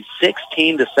with a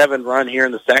 16-7 run here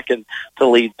in the second to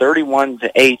lead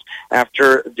 31-8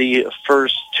 after the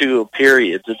first 2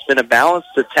 periods. It's been a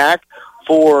balanced attack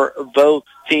for both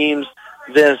teams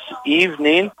this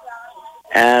evening,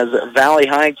 as Valley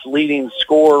Heights leading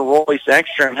scorer Royce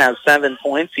Ekstrom has 7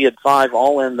 points. He had 5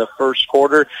 all in the first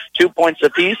quarter. 2 points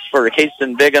apiece for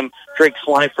Hasten Bigham, Drake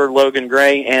Slifer, Logan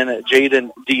Gray, and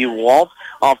Jaden D. Walt.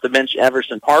 Off the bench,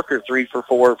 Everson Parker, 3 for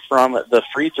 4 from the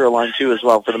free throw line, too, as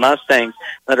well for the Mustangs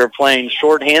that are playing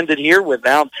shorthanded here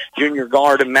without junior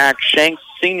guard Max Shanks,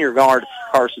 senior guard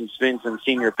Carson Spence, and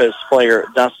senior post player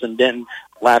Dustin Denton.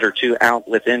 Latter 2 out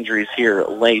with injuries here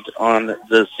late on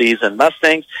the season.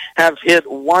 Mustangs have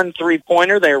hit 1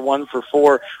 3-pointer. They are 1 for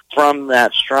 4 from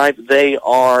that stripe. They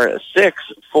are 6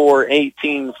 for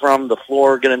 18 from the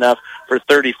floor, good enough for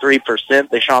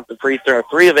 33%. They shot the free throw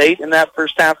 3 of 8 in that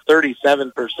first half,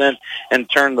 37%, and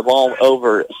turned the ball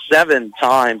over 7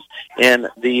 times in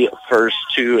the first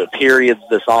 2 periods.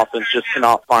 This offense just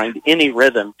cannot find any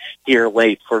rhythm here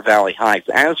late for Valley Heights.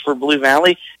 As for Blue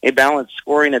Valley, a balanced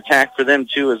scoring attack for them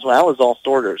 2 as well as all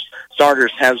starters.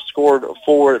 Starters have scored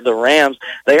for the Rams.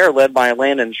 They are led by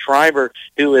Landon Schreiber,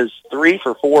 who is 3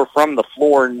 for 4 from the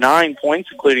floor, 9 points,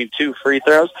 including 2 free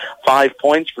throws, 5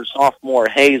 points for sophomore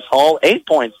Hayes Hall, 8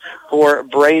 points for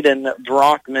Braden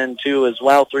Brockman, 2 as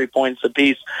well, 3 points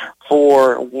apiece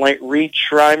for Reed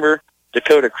Schreiber,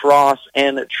 Dakota Cross,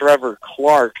 and Trevor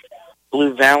Clark.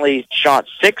 Blue Valley shot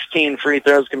 16 free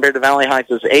throws compared to Valley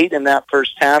Heights' 8 in that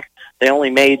first half. They only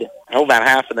made about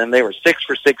half of them. They were 6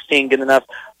 for 16, good enough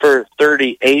for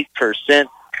 38%.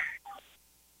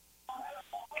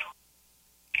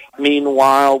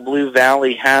 Meanwhile, Blue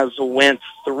Valley has went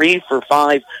 3 for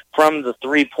 5 from the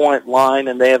three-point line,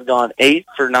 and they have gone 8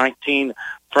 for 19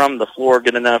 from the floor,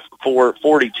 good enough for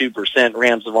 42%.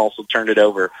 Rams have also turned it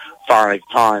over 5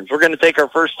 times. We're going to take our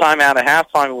first time out of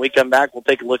halftime. When we come back, we'll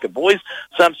take a look at boys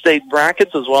sub-state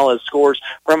brackets as well as scores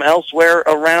from elsewhere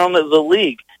around the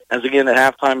league. As again, at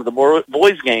halftime of the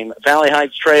boys game, Valley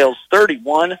Heights trails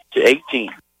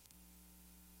 31-18.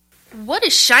 What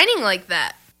is shining like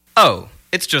that? Oh,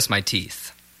 it's just my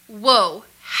teeth. Whoa,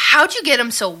 how'd you get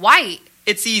them so white?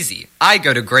 It's easy. I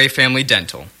go to Gray Family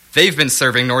Dental. They've been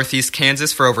serving Northeast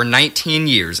Kansas for over 19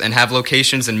 years and have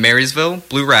locations in Marysville,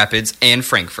 Blue Rapids, and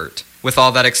Frankfort. With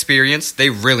all that experience, they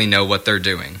really know what they're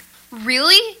doing.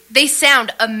 Really? They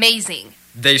sound amazing.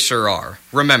 They sure are.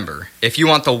 Remember, if you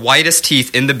want the whitest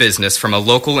teeth in the business from a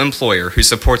local employer who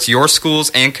supports your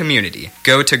schools and community,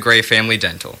 go to Gray Family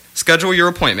Dental. Schedule your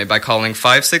appointment by calling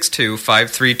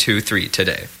 562-5323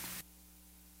 today.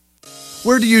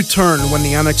 Where do you turn when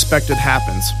the unexpected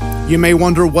happens? You may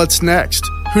wonder what's next.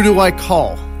 Who do I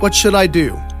call? What should I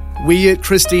do? We at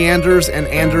Christy Anders and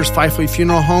Anders Fifely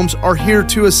Funeral Homes are here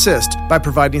to assist by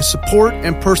providing support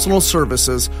and personal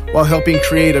services while helping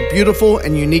create a beautiful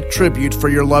and unique tribute for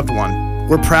your loved one.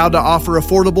 We're proud to offer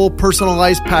affordable,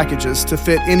 personalized packages to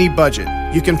fit any budget.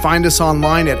 You can find us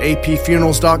online at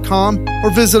apfunerals.com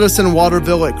or visit us in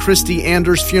Waterville at Christy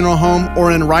Anders Funeral Home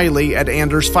or in Riley at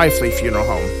Anders Fifely Funeral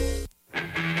Home.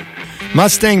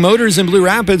 Mustang Motors in Blue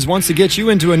Rapids wants to get you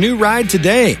into a new ride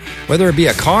today. Whether it be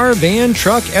a car, van,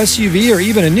 truck, SUV, or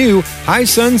even a new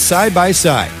Hi-Sun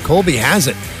side-by-side, Colby has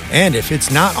it. And if it's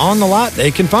not on the lot,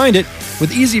 they can find it.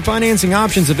 With easy financing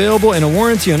options available and a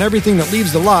warranty on everything that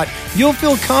leaves the lot, you'll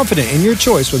feel confident in your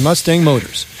choice with Mustang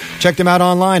Motors. Check them out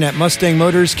online at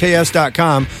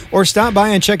MustangMotorsKS.com or stop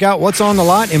by and check out what's on the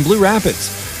lot in Blue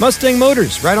Rapids. Mustang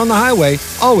Motors, right on the highway,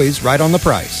 always right on the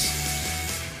price.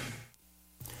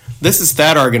 This is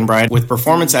Thad Argenbright with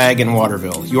Performance Ag in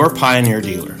Waterville, your Pioneer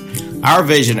dealer. Our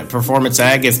vision at Performance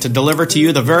Ag is to deliver to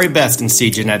you the very best in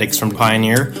seed genetics from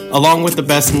Pioneer, along with the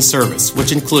best in service,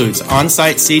 which includes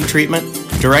on-site seed treatment,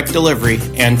 direct delivery,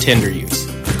 and tender use.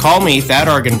 Call me, Thad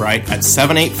Argenbright, at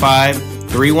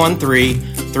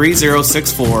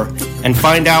 785-313-3064 and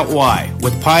find out why.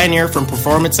 With Pioneer from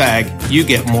Performance Ag, you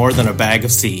get more than a bag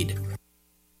of seed.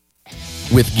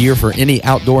 With gear for any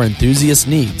outdoor enthusiast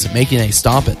needs, making a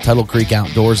stop at Tuttle Creek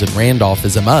Outdoors in Randolph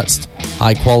is a must.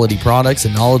 High-quality products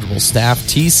and knowledgeable staff,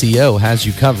 TCO has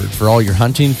you covered for all your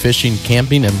hunting, fishing,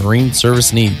 camping, and marine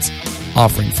service needs.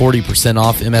 Offering 40%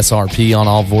 off MSRP on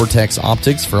all Vortex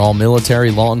optics for all military,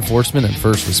 law enforcement, and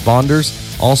first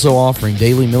responders. Also offering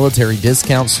daily military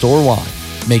discounts store-wide.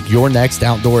 Make your next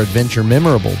outdoor adventure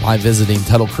memorable by visiting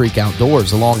Tuttle Creek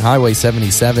Outdoors along Highway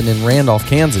 77 in Randolph,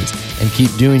 Kansas, and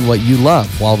keep doing what you love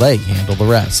while they handle the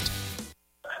rest.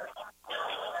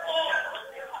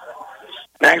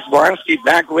 Max Barnski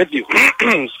back with you.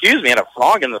 Excuse me, I had a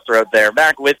frog in the throat there.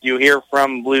 Back with you here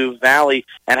from Blue Valley.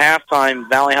 At halftime,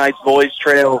 Valley Heights boys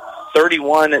trail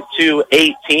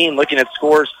 31-18. Looking at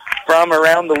scores from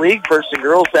around the league, first and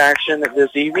girls action this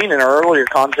evening. In our earlier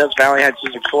contest, Valley Heights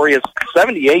was victorious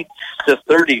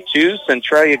 78-32.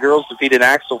 Centralia girls defeated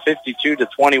Axel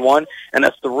 52-21, and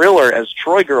a thriller as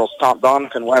Troy girls topped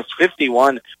Donovan West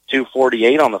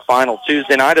 51-48 on the final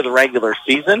Tuesday night of the regular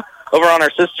season. Over on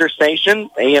our sister station,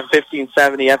 AM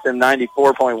 1570 FM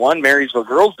 94.1, Marysville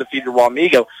girls defeated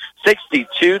Wamego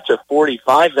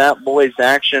 62-45. That boys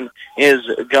action is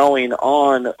going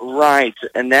on right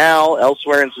and now.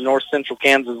 Elsewhere in the North Central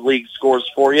Kansas League scores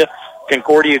for you.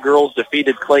 Concordia girls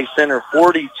defeated Clay Center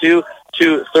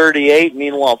 42-38.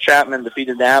 Meanwhile, Chapman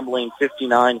defeated Abilene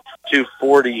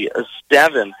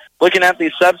 59-47. Looking at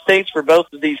these sub-states for both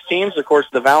of these teams, of course,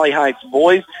 the Valley Heights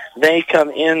boys, they come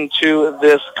into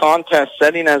this contest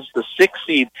setting as the 6th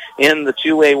seed in the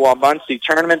 2A Wabaunsee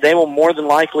tournament. They will more than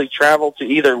likely travel to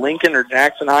either Lincoln or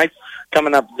Jackson Heights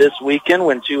coming up this weekend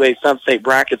when 2A sub-state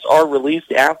brackets are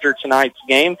released after tonight's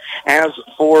game. As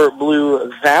for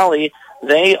Blue Valley,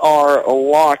 they are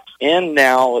locked in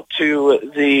now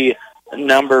to the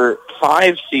number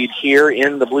 5 seed here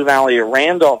in the Blue Valley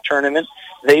Randolph tournament.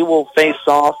 They will face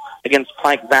off against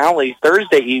Pike Valley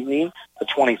Thursday evening, the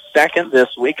 22nd this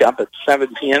week, up at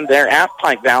 7 p.m. They're at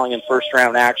Pike Valley in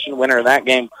first-round action. Winner of that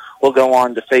game will go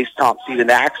on to face top-seeded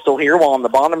Axtell here, while on the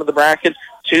bottom of the bracket,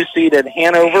 2-seeded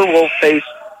Hanover will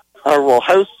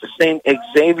host St.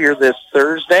 Xavier this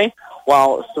Thursday,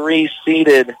 while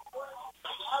 3-seeded,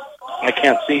 I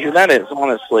can't see who that is,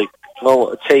 honestly,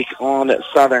 will take on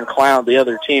Southern Cloud, the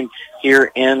other team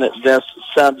here in this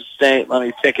sub-state. Let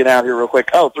me pick it out here real quick.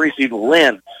 3-seed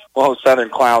Lynn will host Southern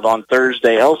Cloud on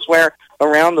Thursday. Elsewhere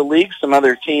around the league, some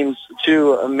other teams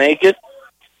to make it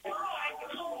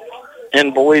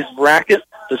in boys bracket.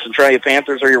 The Centralia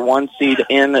Panthers are your 1 seed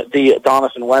in the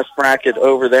Doniphan West bracket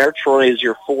over there. Troy is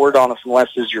your 4, Doniphan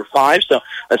West is your 5. So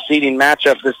a seeding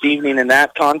matchup this evening in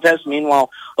that contest. Meanwhile,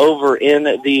 over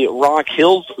in the Rock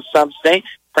Hills sub-state,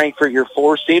 Frankfort, your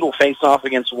 4 seed, will face off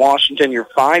against Washington, your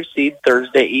 5 seed,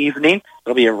 Thursday evening.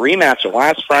 It'll be a rematch of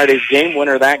last Friday's game.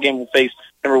 Winner of that game will face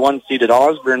number 1 seeded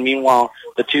Osborne. Meanwhile,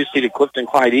 the 2-seeded Clifton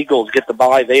Clyde Eagles get the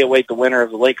bye. They await the winner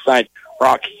of the Lakeside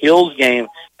Rock Hills game.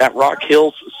 That Rock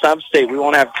Hills sub-state, we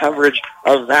won't have coverage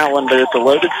of that one, but it's a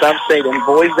loaded sub-state in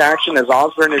boys action, as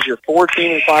Osborne is your 4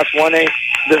 team in Class 1A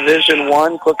Division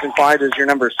 1. Clifton Clyde is your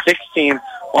number 6 team,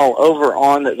 while over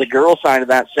on the girls' side of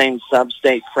that same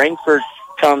sub-state, Frankfort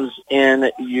comes in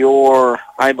your,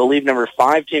 I believe, number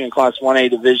 5 team in Class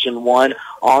 1A Division 1.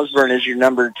 Osborne is your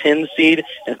number 10 seed,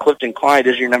 and Clifton Clyde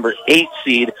is your number 8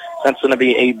 seed. That's going to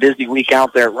be a busy week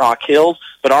out there at Rock Hills.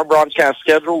 But our broadcast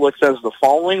schedule looks as the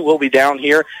following. We'll be down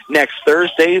here next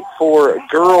Thursday for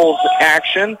girls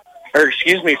action,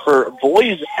 for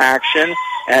boys action,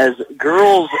 as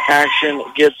girls action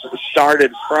gets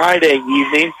started Friday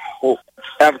evening. We'll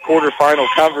have quarterfinal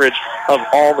coverage of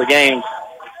all the games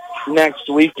next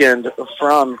weekend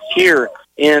from here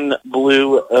in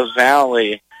Blue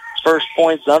Valley. First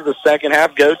points of the second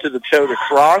half go to the Dakota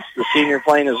Cross. The senior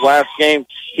playing his last game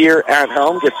here at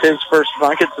home gets his first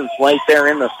bucket since late there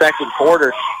in the second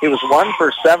quarter. He was 1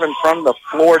 for 7 from the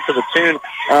floor to the tune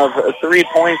of 3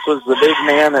 points, was the big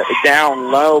man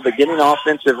down low, but getting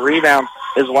offensive rebounds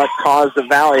is what caused the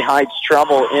Valley Heights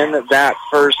trouble in that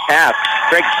first half.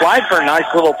 Greg Slide for a nice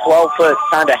little 12-foot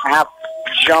kind of half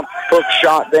jump hook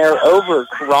shot there over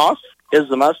Cross. Is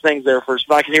the Mustangs their first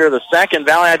bucket here. The second,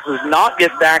 Valley Heights does not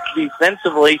get back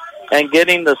defensively, and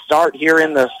getting the start here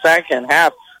in the second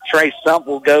half. Trey Stump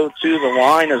will go to the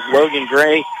line as Logan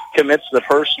Gray commits the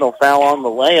personal foul on the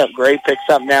layup. Gray picks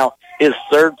up now his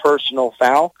 3rd personal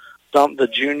foul. Stump, the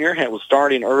junior, was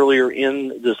starting earlier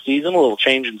in the season. A little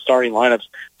change in starting lineups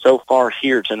so far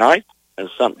here tonight, as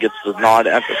Stump gets the nod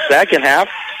at the second half.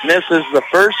 Misses the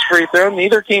first free throw.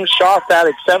 Neither team shot that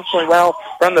exceptionally well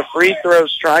from the free throw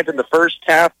stripe in the first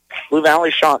half. Blue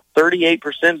Valley shot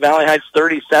 38%, Valley Heights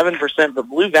 37%, but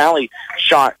Blue Valley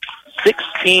shot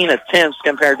 16 attempts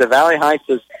compared to Valley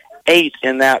Heights' 8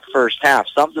 in that first half.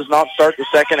 Stump does not start the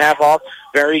second half off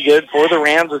very good for the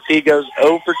Rams as he goes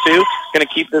 0 for 2. Going to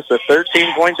keep this a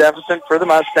 13-point deficit for the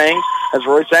Mustangs as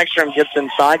Royce Ekstrom gets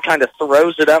inside, kind of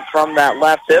throws it up from that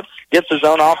left hip, gets his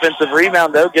own offensive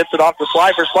rebound, though, gets it off to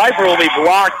Slifer. Slifer will be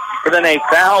blocked, but then a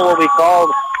foul will be called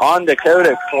on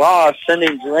Dakota Cross,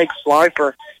 sending Drake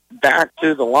Slifer back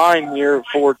to the line here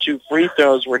for 2 free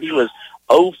throws, where he was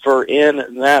 0 for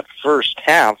in that first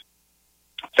half.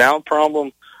 Foul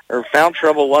trouble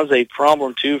was a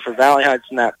problem, too, for Valley Heights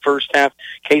in that first half.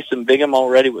 Kason Bigham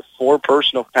already with 4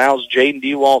 personal fouls. Jaden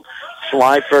DeWalt,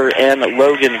 Slifer, and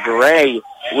Logan Gray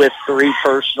with 3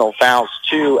 personal fouls,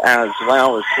 too, as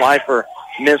well, as Slifer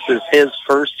misses his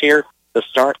first here to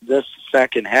start this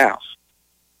second half.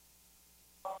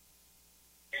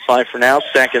 Slifer now,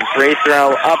 second free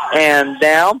throw, up and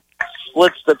down.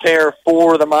 Splits the pair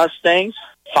for the Mustangs.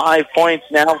 5 points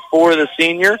now for the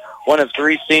senior. One of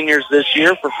 3 seniors this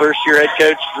year for first-year head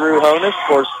coach Drew Honus. Of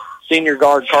course, senior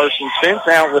guard Carson Spence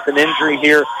out with an injury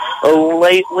here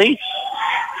lately.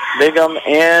 Bigham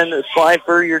and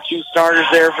Slifer, your 2 starters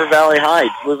there for Valley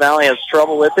Heights. Blue Valley has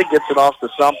trouble with it, gets it off the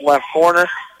Stump left corner,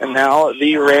 and now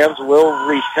the Rams will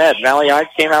reset. Valley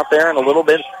Heights came out there in a little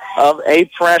bit of a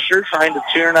pressure, trying to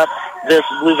turn up this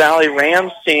Blue Valley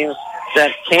Rams team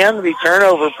that can be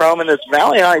turnover prone, and this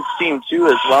Valley Heights team, too,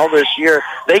 as well this year.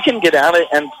 They can get at it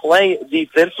and play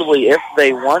defensively if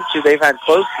they want to. They've had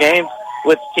close games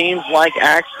with teams like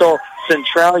Axtell,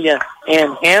 Centralia,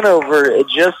 and Hanover,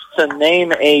 just to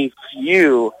name a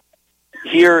few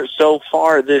here so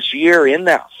far this year in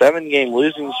that 7-game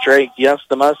losing streak. Yes,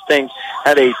 the Mustangs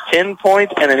had a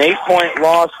 10-point and an 8-point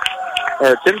loss,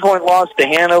 or a 10-point loss to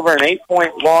Hanover, an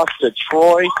 8-point loss to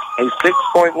Troy, a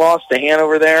 6-point loss to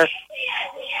Hanover there.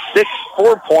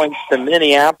 4 points to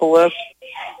Minneapolis.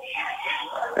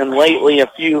 And lately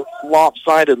a few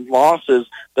lopsided losses,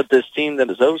 but this team that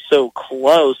is oh so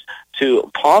close to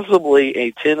possibly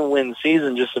a 10-win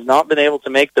season just have not been able to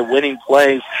make the winning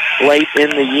plays late in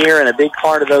the year, and a big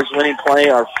part of those winning plays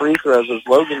are free throws as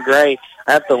Logan Gray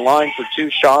at the line for 2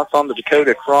 shots on the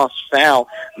Dakota Cross foul,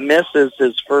 misses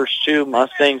his first 2.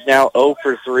 Mustangs now 0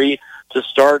 for 3 to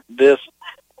start this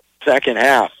second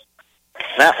half.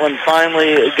 That one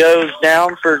finally goes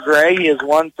down for Gray. He is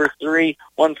 1 for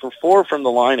 4 from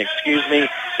the line,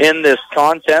 in this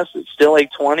contest. It's still a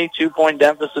 22-point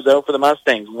deficit, though, for the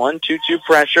Mustangs. 1-2-2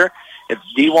 pressure. It's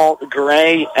DeWalt,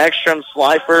 Gray, Ekstrom,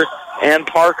 Slifer, and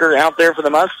Parker out there for the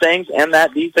Mustangs, and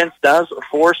that defense does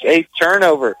force a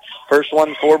turnover. First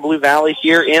one for Blue Valley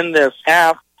here in this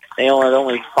half. They only had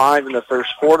only 5 in the first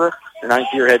quarter. The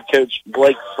ninth-year head coach,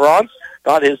 Blake Franz,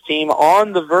 got his team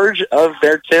on the verge of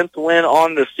their 10th win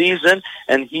on the season,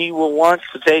 and he will wanted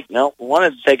to take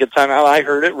a timeout. I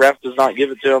heard it. Ref does not give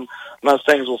it to him.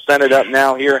 Mustangs will send it up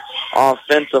now here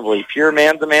offensively. Pure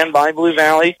man-to-man by Blue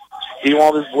Valley.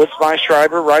 DeWalt is blitzed by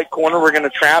Schreiber. Right corner, we're going to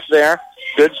trap there.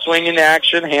 Good swing in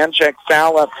action. Hand check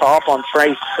foul up top on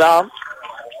Trey Stump.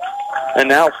 And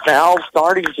now foul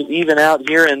starting to even out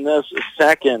here in this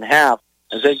second half,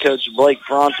 as head coach Blake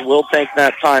Franz will take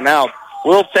that timeout.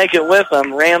 We'll take it with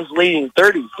them. Rams leading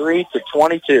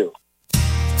 33-22.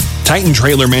 Titan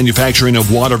Trailer Manufacturing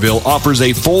of Waterville offers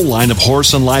a full line of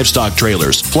horse and livestock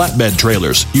trailers, flatbed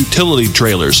trailers, utility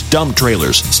trailers, dump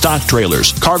trailers, stock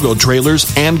trailers, cargo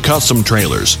trailers, and custom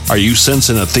trailers. Are you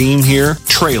sensing a theme here?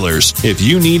 Trailers. If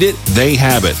you need it, they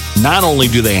have it. Not only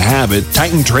do they have it,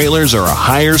 Titan Trailers are a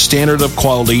higher standard of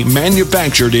quality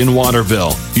manufactured in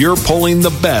Waterville. You're pulling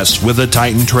the best with a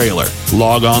Titan Trailer.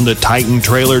 Log on to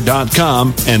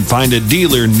TitanTrailer.com and find a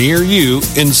dealer near you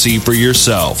and see for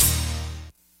yourself.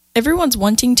 Everyone's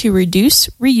wanting to reduce,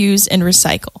 reuse, and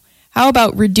recycle. How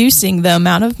about reducing the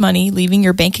amount of money leaving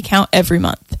your bank account every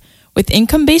month? With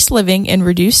income-based living and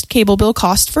reduced cable bill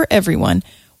cost for everyone,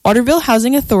 Waterville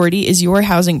Housing Authority is your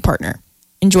housing partner.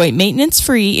 Enjoy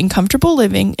maintenance-free and comfortable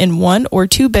living in 1 or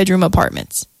 2 bedroom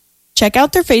apartments. Check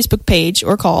out their Facebook page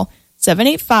or call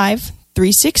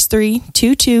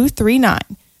 785-363-2239.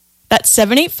 That's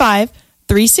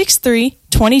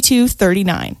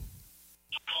 785-363-2239.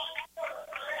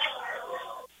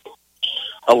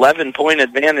 11-point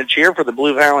advantage here for the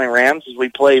Blue Valley Rams as we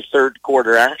play third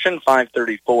quarter action.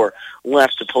 5:34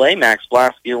 left to play. Max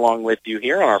Blasky along with you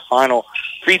here on our final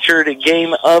featured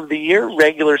game of the year.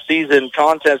 Regular season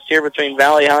contest here between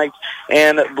Valley Heights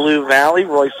and Blue Valley.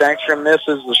 Royce Ekstrom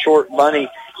misses the short bunny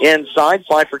inside.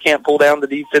 Slifer can't pull down the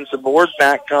defensive board.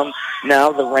 Back come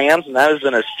now the Rams, and that has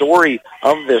been a story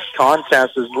of this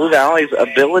contest, is Blue Valley's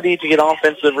ability to get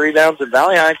offensive rebounds and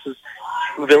Valley Heights'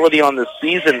 ability on the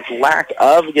season's lack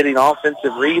of getting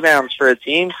offensive rebounds for a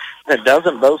team that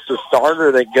doesn't boast a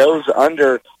starter that goes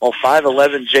under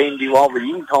 5'11" Jaden DeWalt, but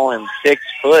you can call him 6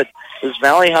 foot. This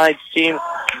Valley Heights team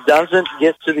doesn't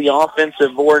get to the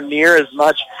offensive board near as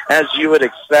much as you would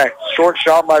expect. Short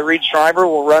shot by Reed Schreiber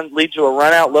will lead to a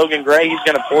run out. Logan Gray, he's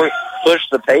going to push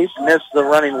the pace, miss the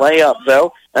running layup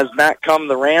though, as back come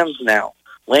the Rams now.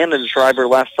 Landon Schreiber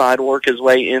left side work his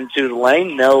way into the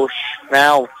lane. No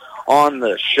foul on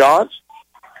the shot.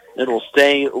 It'll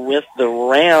stay with the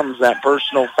Rams. That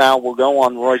personal foul will go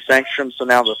on Royce Ekstrom, so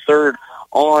now the third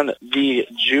on the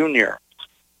junior.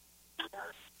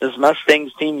 This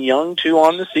Mustangs team, young too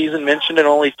on the season, mentioned it,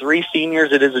 only 3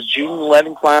 seniors. It is a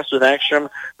June-11 class with Ekstrom,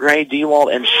 Gray,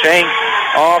 DeWalt, and Shank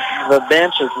off the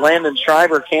bench as Landon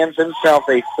Schreiber cans himself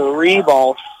a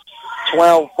 3-ball.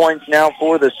 12 points now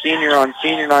for the senior on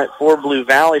senior night for Blue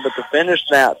Valley, but to finish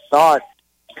that thought,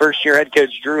 first-year head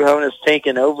coach Drew Hone has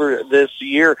taken over this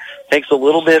year. Takes a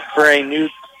little bit for a new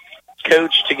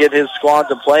coach to get his squad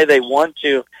to play. They want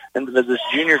to, and this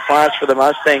junior class for the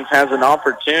Mustangs has an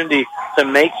opportunity to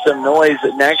make some noise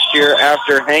next year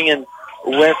after hanging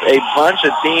with a bunch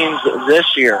of teams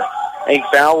this year. A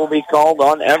foul will be called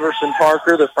on Everson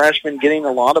Parker, the freshman, getting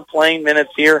a lot of playing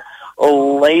minutes here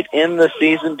late in the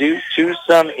season due to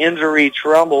some injury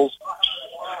troubles.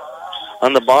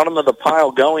 On the bottom of the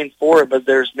pile going for it, but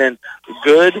there's been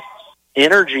good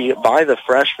energy by the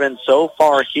freshmen so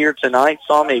far here tonight.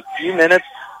 Saw him a few minutes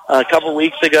a couple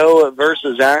weeks ago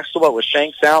versus Axel, but with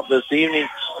Shanks out this evening,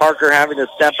 Parker having to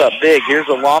step up big. Here's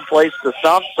a long place to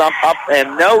Stump up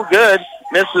and no good.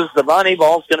 Misses the bunny.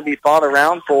 Ball's going to be fought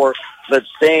around for, but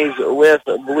stays with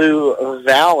Blue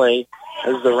Valley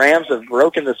as the Rams have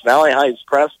broken this Valley Heights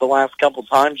press the last couple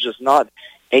times, just not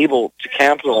able to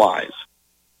capitalize.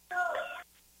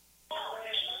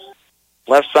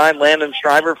 Left side, Landon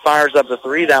Schreiber fires up the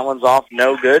three. That one's off,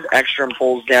 no good. Ekstrom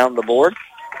pulls down the board,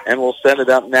 and we'll set it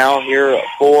up now here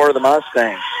for the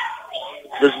Mustangs.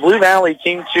 This Blue Valley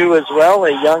team, too, as well,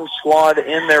 a young squad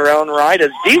in their own right,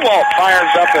 as DeWalt fires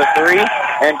up a three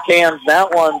and cans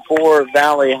that one for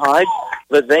Valley Heights.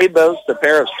 But they boast a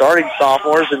pair of starting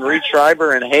sophomores in Reed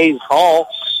Schreiber and Hayes Hall,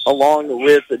 along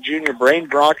with junior Brain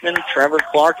Brockman, Trevor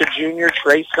Clark, a junior,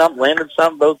 Trey Stump, Landon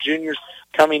Stump, both juniors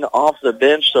coming off the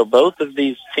bench. So both of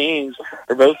these teams,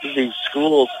 or both of these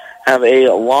schools, have a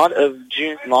lot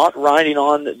riding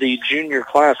on the junior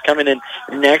class coming in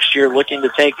next year, looking to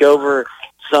take over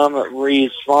some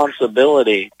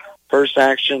responsibility. First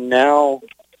action now.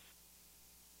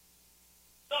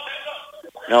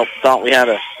 Nope, thought we had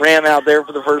a ram out there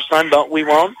for the first time, but we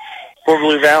won't. For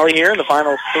Blue Valley here, the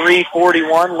final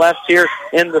 3:41 left here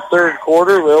in the third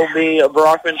quarter will be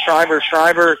Brockman,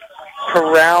 Schreiber,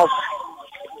 Corral,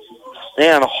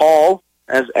 and Hall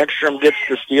as Ekstrom gets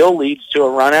the steal, leads to a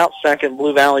run out. Second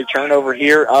Blue Valley turnover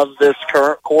here of this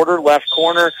current quarter. Left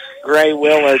corner, Gray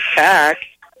will attack.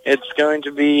 It's going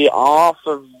to be off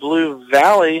of Blue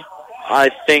Valley, I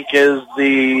think is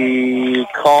the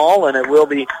call, and it will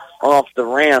be off the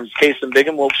Rams. Kason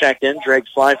Bigham will check in. Drake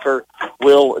Slifer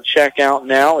will check out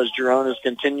now as Geronas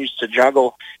continues to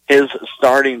juggle his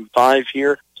starting five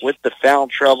here with the foul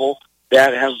trouble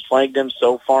that has plagued him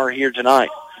so far here tonight.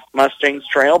 Mustangs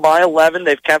trail by 11.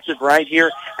 They've kept it right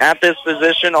here at this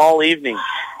position all evening.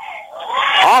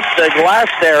 Off the glass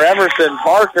there, Everson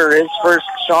Parker, his first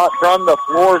shot from the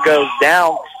floor goes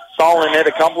down. Saw him hit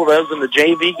a couple of those in the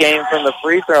JV game from the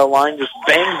free throw line. Just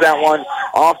bangs that one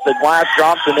off the glass,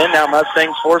 drops it in. Now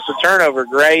Mustangs force a turnover.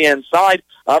 Gray inside.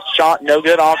 Up shot, no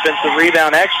good. Offensive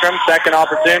rebound, Ekstrom. Second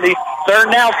opportunity. Third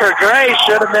now for Gray.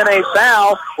 Should have been a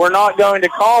foul. We're not going to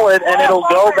call it, and it'll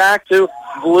go back to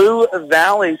Blue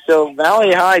Valley. So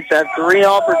Valley Heights had three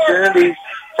opportunities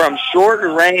from short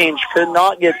range. Could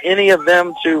not get any of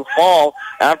them to fall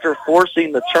after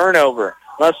forcing the turnover.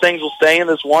 Mustangs will stay in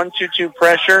this 1-2-2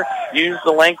 pressure, use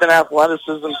the length and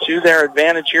athleticism to their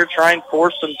advantage here, try and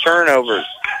force some turnovers.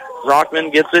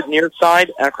 Brockman gets it near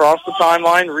side across the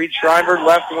timeline. Reed Schreiber,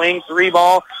 left wing, three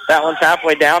ball. That one's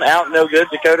halfway down, out, no good.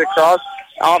 Dakota Cross,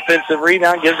 offensive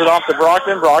rebound, gives it off to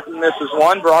Brockman. Brockman misses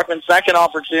one. Brockman, second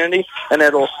opportunity, and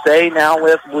it'll stay now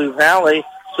with Blue Valley.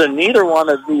 So neither one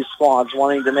of these squads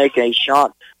wanting to make a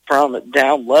shot from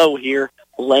down low here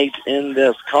late in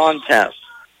this contest.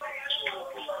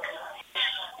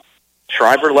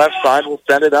 Schreiber left side will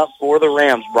set it up for the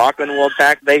Rams. Brockman will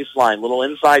attack baseline. Little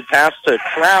inside pass to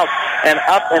Kraus and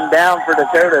up and down for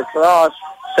Dakota Cross.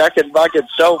 Second bucket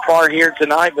so far here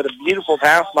tonight, but a beautiful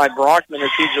pass by Brockman as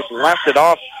he just left it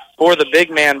off for the big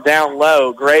man down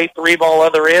low. Gray, three ball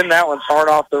other end. That one's hard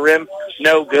off the rim.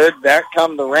 No good. Back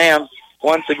come the Rams.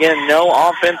 Once again, no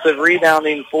offensive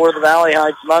rebounding for the Valley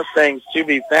Heights Mustangs to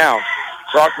be found.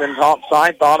 Brockman top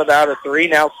side, thought about a three,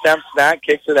 now steps back,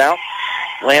 kicks it out.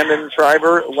 Landon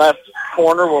Schreiber, left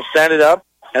corner, will set it up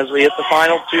as we hit the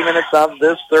final 2 minutes of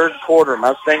this third quarter.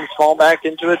 Mustangs fall back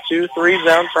into a 2-3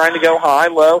 zone, trying to go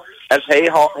high-low as Hayes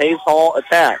Hall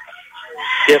attacks.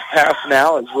 Skip pass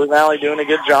now, as Blue Valley doing a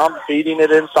good job feeding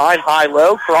it inside.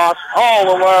 High-low, Cross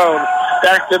all alone.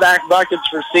 Back-to-back buckets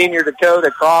for senior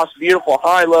Dakota Cross. Beautiful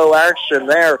high-low action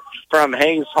there from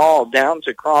Hayes Hall down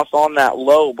to Cross on that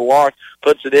low block.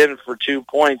 Puts it in for 2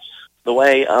 points the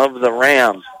way of the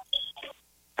Rams.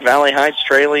 Valley Heights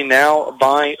trailing now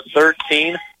by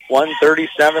 13.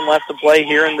 1:37 left to play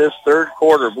here in this third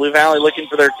quarter. Blue Valley looking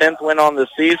for their 10th win on the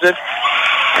season.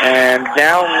 And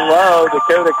down low,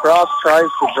 Dakota Cross tries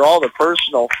to draw the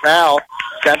personal foul.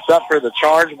 Steps up for the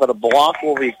charge, but a block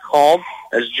will be called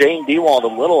as Jane Dewald, a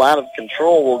little out of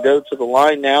control, will go to the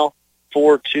line now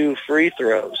for 2 free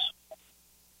throws.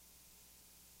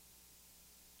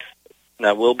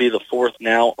 That will be the fourth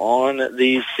now on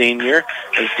the senior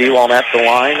as Dewald at the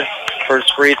line.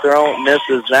 First free throw,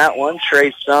 misses that one.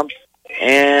 Trey Stump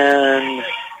and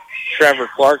Trevor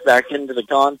Clark back into the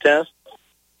contest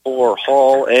for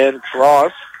Hall and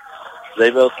Cross.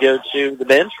 They both go to the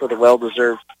bench for the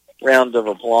well-deserved round of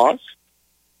applause.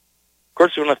 Of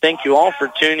course, we want to thank you all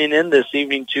for tuning in this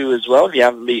evening, too, as well. If you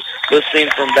happen to be listening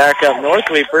from back up north,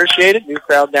 we appreciate it. New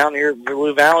crowd down here at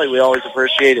Blue Valley, we always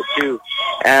appreciate it, too,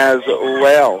 as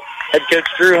well. Head coach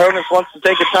Drew Honus wants to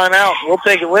take a timeout. We'll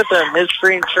take it with him. His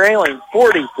team trailing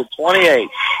 40-28.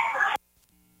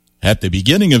 At the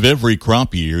beginning of every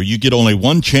crop year, you get only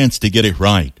one chance to get it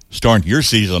right. Start your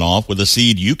season off with a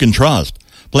seed you can trust.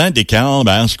 Plant DeKalb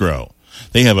Asgrow.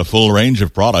 They have a full range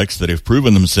of products that have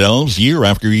proven themselves year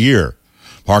after year.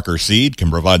 Parker Seed can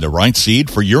provide the right seed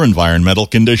for your environmental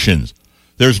conditions.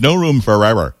 There's no room for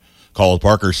error. Call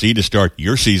Parker C to start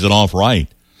your season off right.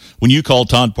 When you call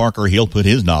Todd Parker, he'll put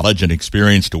his knowledge and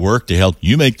experience to work to help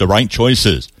you make the right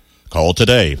choices. Call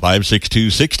today,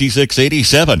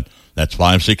 562-6687. That's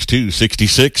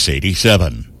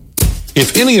 562-6687.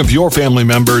 If any of your family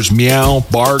members meow,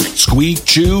 bark, squeak,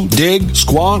 chew, dig,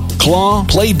 squawk, claw,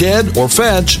 play dead, or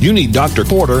fetch, you need Dr.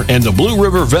 Porter and the Blue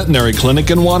River Veterinary Clinic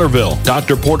in Waterville.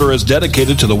 Dr. Porter is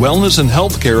dedicated to the wellness and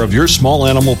health care of your small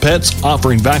animal pets,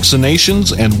 offering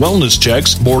vaccinations and wellness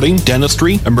checks, boarding,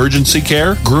 dentistry, emergency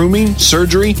care, grooming,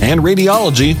 surgery, and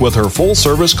radiology with her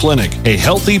full-service clinic. A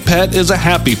healthy pet is a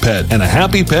happy pet, and a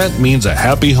happy pet means a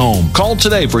happy home. Call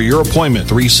today for your appointment,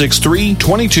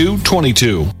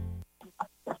 363-2222.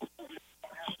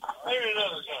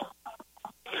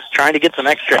 Trying to get some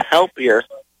extra help here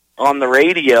on the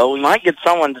radio. We might get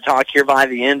someone to talk here by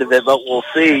the end of it, but we'll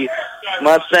see.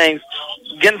 Mustangs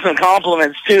getting some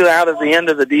compliments, too, out of the end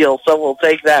of the deal, so we'll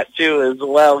take that, too, as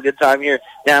well. Good time here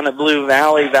down at Blue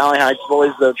Valley. Valley Heights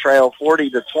boys, though, trail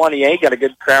 40-28. Got a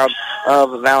good crowd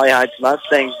of Valley Heights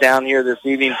Mustangs down here this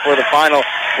evening for the final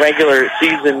regular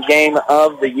season game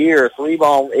of the year.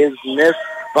 3-ball is missed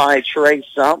by Trey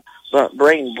Sump, but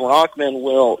Brayton Brockman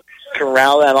will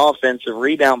corral that offensive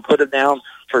rebound, put it down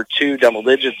for 2 double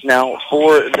digits now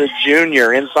for the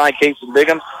junior. Inside, Casey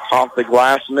Bigham off the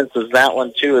glass, misses that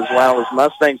one too, as well as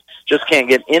Mustangs just can't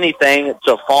get anything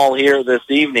to fall here this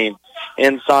evening.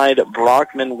 Inside,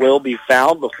 Brockman will be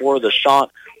fouled before the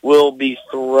shot will be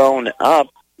thrown up.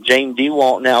 Jane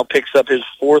DeWalt now picks up his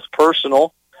 4th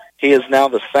personal. He is now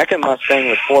the 2nd Mustang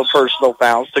with 4 personal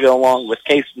fouls to go along with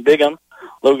Casey Bigham.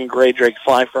 Logan Gray, Drake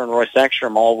Pfeiffer, and Royce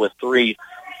Ekstrom all with 3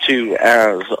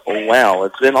 as well.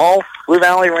 It's been all Blue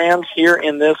Valley Rams here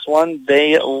in this one.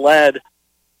 They led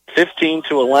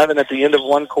 15-11 at the end of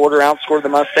one quarter, outscored the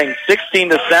Mustangs 16-7 in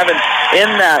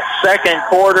that second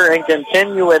quarter, and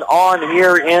continue it on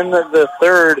here in the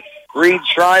third. Reed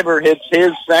Schreiber hits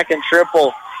his second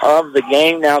triple of the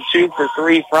game, now 2 for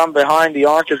 3 from behind the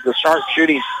arc as the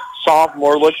sharpshooting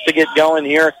sophomore looks to get going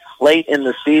here late in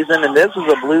the season. And this is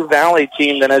a Blue Valley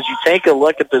team that, as you take a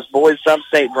look at this boys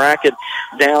sub-state bracket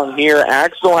down here,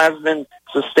 Axel has been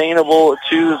sustainable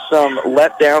to some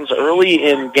letdowns early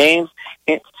in games.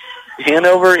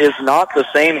 Hanover is not the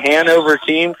same Hanover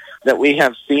team that we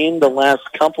have seen the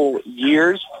last couple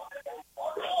years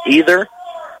either.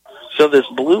 So this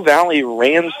Blue Valley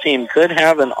Rams team could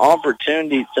have an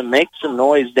opportunity to make some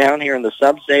noise down here in the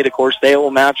sub-state. Of course, they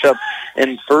will match up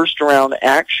in first-round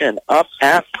action up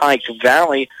at Pike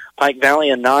Valley. Pike Valley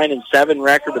a 9-7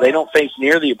 record, but they don't face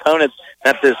near the opponents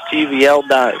that this TVL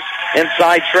does.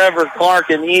 Inside, Trevor Clark,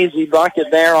 an easy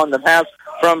bucket there on the pass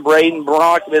from Braden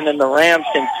Brockman, and the Rams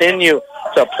continue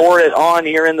to pour it on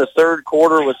here in the third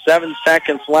quarter with 7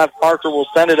 seconds left. Parker will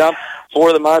send it up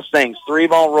for the Mustangs.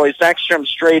 3-ball, Royce Ekstrom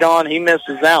straight on. He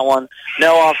misses that one.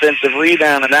 No offensive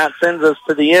rebound, and that sends us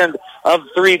to the end of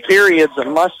 3 periods. The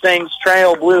Mustangs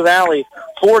trail Blue Valley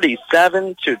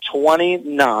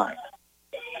 47-29.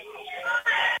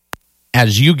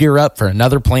 As you gear up for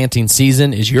another planting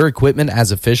season, is your equipment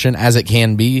as efficient as it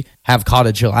can be? Have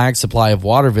Cottage Hill Ag Supply of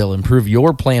Waterville improve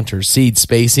your planter's seed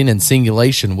spacing and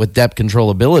singulation with depth control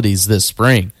abilities this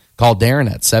spring. Call Darren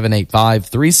at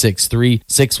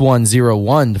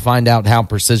 785-363-6101 to find out how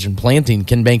precision planting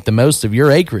can make the most of your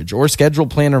acreage or schedule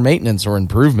planter maintenance or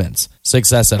improvements.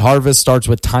 Success at harvest starts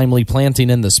with timely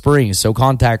planting in the spring, so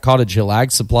contact Cottage Hill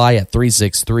Ag Supply at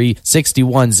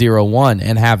 363-6101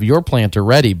 and have your planter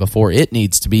ready before it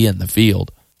needs to be in the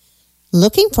field.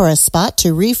 Looking for a spot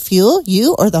to refuel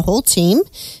you or the whole team?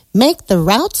 Make the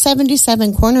Route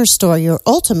 77 Corner Store your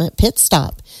ultimate pit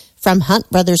stop. From Hunt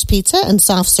Brothers Pizza and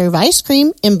soft serve ice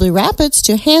cream in Blue Rapids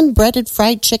to hand-breaded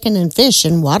fried chicken and fish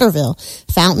in Waterville,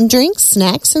 fountain drinks,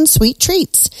 snacks, and sweet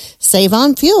treats. Save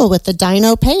on fuel with the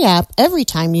Dino Pay app every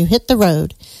time you hit the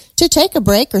road. To take a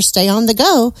break or stay on the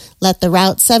go, let the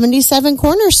Route 77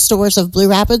 Corner Stores of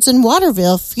Blue Rapids and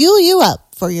Waterville fuel you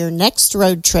up for your next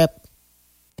road trip.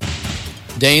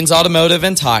 Danes Automotive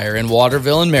and Tire in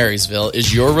Waterville and Marysville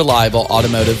is your reliable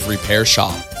automotive repair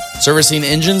shop. Servicing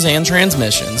engines and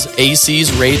transmissions,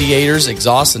 ACs, radiators,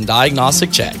 exhaust, and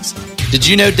diagnostic checks. Did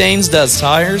you know Danes does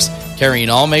tires?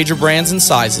 Carrying all major brands and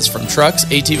sizes from trucks,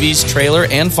 ATVs, trailer,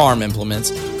 and farm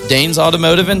implements, Danes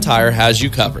Automotive and Tire has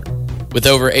you covered. With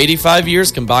over 85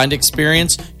 years combined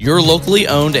experience, your locally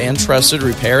owned and trusted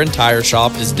repair and tire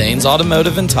shop is Danes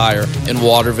Automotive and Tire in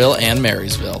Waterville and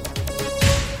Marysville.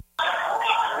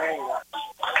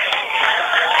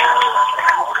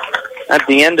 At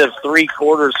the end of 3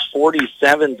 quarters,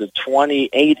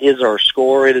 47-28 is our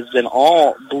score. It has been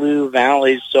all Blue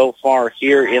Valley so far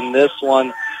here in this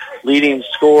one. Leading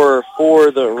scorer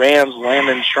for the Rams,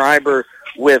 Landon Schreiber,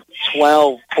 with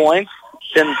 12 points.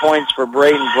 10 points for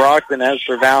Braden Brockman. As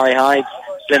for Valley Heights,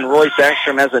 then Royce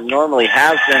Ekstrom, as it normally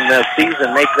has been this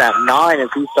season, makes that 9 as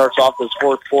he starts off this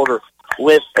fourth quarter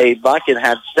with a bucket.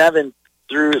 Had 7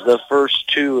 through the first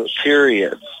 2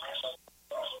 periods.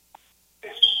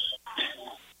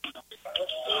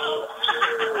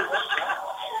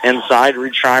 Inside,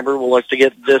 Reed Schreiber will look to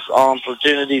get this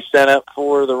opportunity set up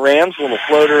for the Rams. Little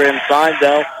floater inside,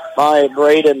 though, by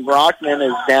Braden Brockman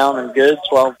is down and good.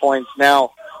 12 points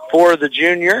now for the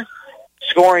junior.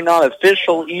 Scoring not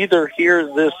official either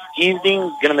here this evening.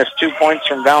 Going to miss 2 points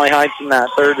from Valley Heights in that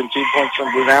third and 2 points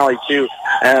from Blue Valley, too,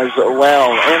 as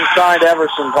well. Inside,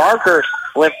 Everson Parker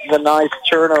with the nice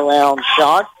turnaround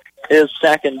shot. His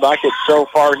second bucket so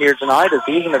far here tonight as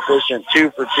he's an efficient 2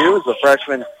 for 2 as a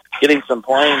freshman getting some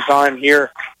playing time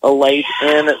here late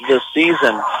in the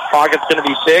season. Pocket's going to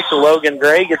be picked. Logan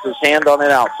Gray gets his hand on it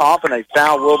out top, and a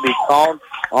foul will be called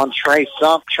on Trey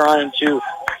Sump, trying to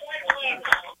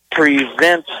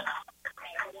prevent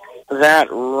that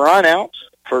run out.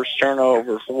 First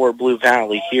turnover for Blue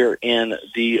Valley here in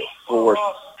the fourth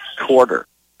quarter.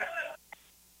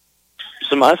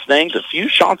 The Mustangs a few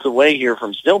shots away here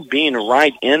from still being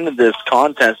right in this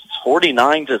contest. It's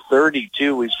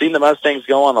 49-32. We've seen the Mustangs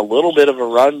go on a little bit of a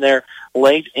run there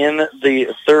late in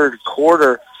the third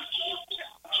quarter.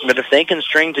 But if they can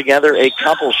string together a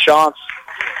couple shots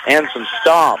and some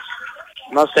stops,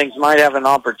 Mustangs might have an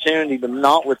opportunity, but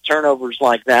not with turnovers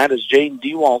like that, as Jaden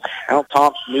Dewalt out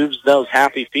top moves those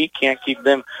happy feet, can't keep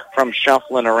them from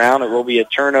shuffling around. It will be a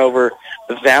turnover.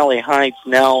 Valley Heights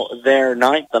now their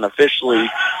 9th unofficially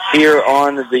here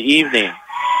on the evening.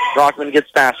 Brockman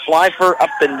gets past Schleifer, up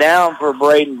and down for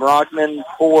Braden Brockman.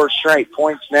 4 straight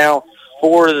points now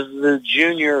for the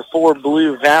junior for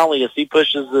Blue Valley as he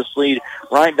pushes this lead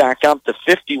right back up to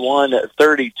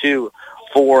 51-32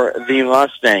 for the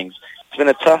Mustangs. It's been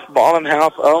a tough bottom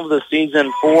half of the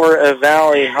season for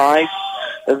Valley Heights.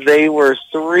 They were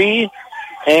 3-5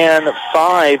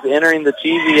 entering the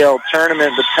TVL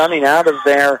tournament, but coming out of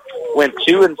there, went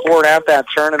 2-4 at that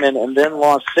tournament and then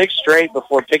lost 6 straight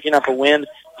before picking up a win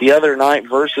the other night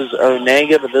versus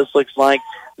Onega. But this looks like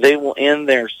they will end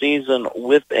their season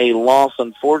with a loss.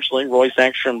 Unfortunately, Royce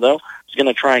Ekstrom, though, is going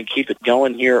to try and keep it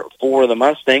going here for the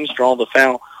Mustangs. Draw the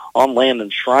foul on Landon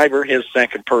Schreiber, his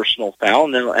second personal foul,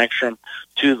 and then Ekstrom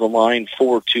to the line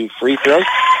for 2 free throws.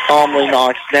 Calmly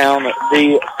knocks down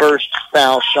the first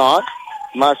foul shot.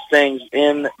 Mustangs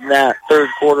in that third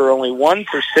quarter only 1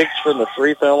 for 6 from the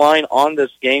free throw line on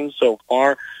this game so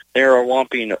far. They're a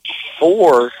whopping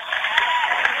 4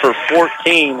 for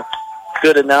 14,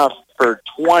 good enough for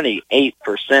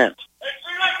 28%.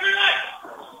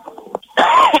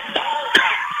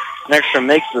 Ekstrom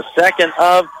makes the second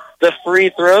of the free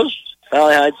throws.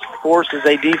 Valley Heights forces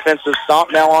a defensive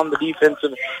stop now on the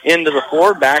defensive end of the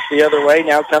floor. Back the other way.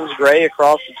 Now comes Gray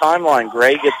across the timeline.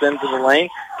 Gray gets into the lane,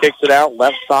 kicks it out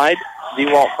left side.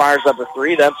 Dewalt fires up a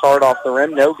 3. That's hard off the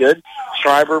rim. No good.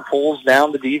 Schreiber pulls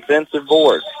down the defensive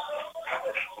board.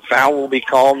 Foul will be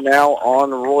called now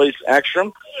on Royce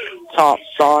Ekstrom. Top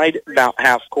side, about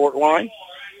half court line.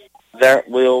 That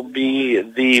will be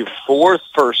the 4th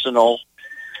personal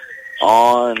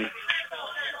on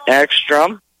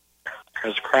Ekstrom,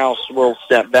 as Krause will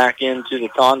step back into the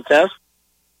contest.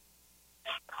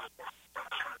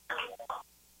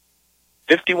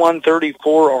 51-34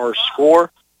 our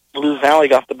score. Blue Valley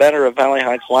got the better of Valley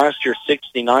Heights last year,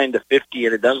 69-50,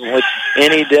 and it doesn't look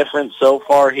any different so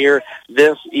far here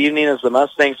this evening as the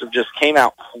Mustangs have just came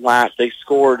out flat. They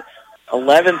scored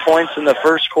 11 points in the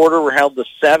first quarter, were held to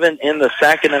 7 in the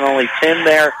second, and only 10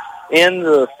 there in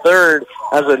the third,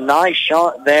 as a nice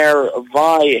shot there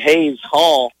by Hayes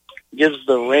Hall gives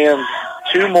the Rams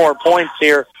 2 more points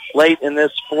here late in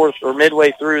this fourth, or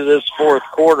midway through this fourth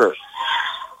quarter.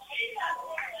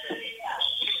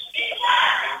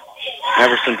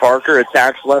 Everson Parker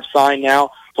attacks left side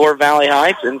now for Valley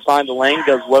Heights. Inside the lane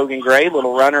goes Logan Gray.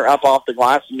 Little runner up off the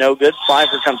glass. No good.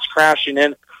 Schleifer comes crashing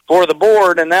in for the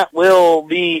board, and that will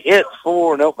be it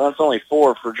for, nope, that's only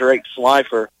 4 for Drake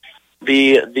Schleifer.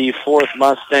 Be the 4th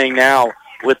Mustang now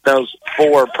with those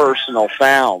 4 personal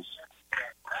fouls.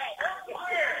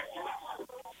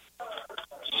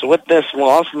 So with this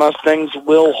loss, Mustangs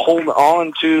will hold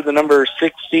on to the number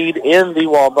 6 seed in the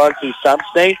Waubucky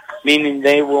Substate, meaning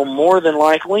they will more than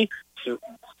likely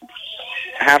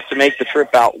have to make the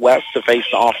trip out west to face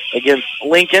off against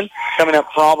Lincoln, coming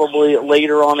up probably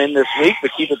later on in this week.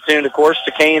 But keep it tuned, of course,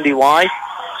 to KNDY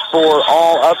for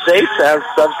all updates as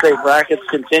Substate brackets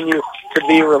continue to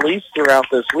be released throughout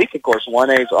this week. Of course,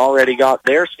 1A's already got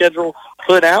their schedule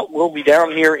put out will be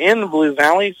down here in the Blue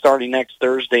Valley starting next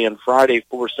Thursday and Friday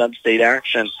for sub-state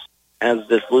action as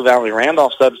this Blue Valley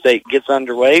Randolph sub-state gets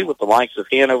underway with the likes of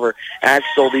Hanover,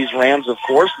 Axtell, these Rams, of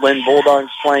course. Lynn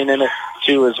Bulldogs playing in it,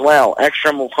 too, as well.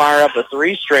 Ekstrom will fire up a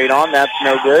three straight on. That's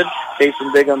no good.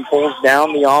 Jason Bigham pulls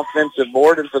down the offensive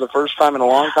board, and for the first time in a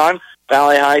long time,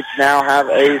 Valley Heights now have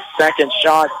a second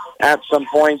shot at some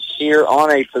points here on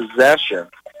a possession.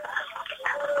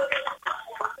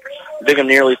 Bigham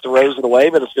nearly throws it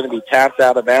away, but it's going to be tapped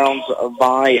out of bounds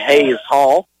by Hayes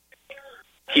Hall.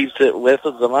 Keeps it with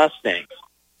the Mustangs.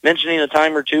 Mentioning a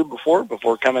time or two before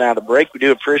coming out of break, we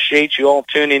do appreciate you all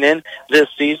tuning in this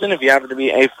season. If you happen to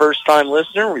be a first-time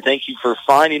listener, we thank you for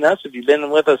finding us. If you've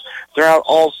been with us throughout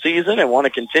all season and want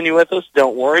to continue with us,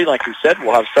 don't worry. Like we said,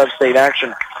 we'll have sub-state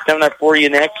action coming up for you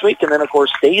next week, and then, of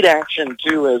course, state action,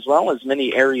 too, as well, as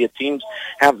many area teams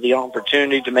have the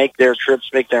opportunity to make their trips,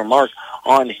 make their mark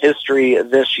on history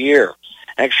this year.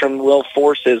 Ekstrom will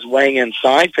force his way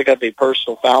inside, pick up a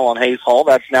personal foul on Hayes Hall.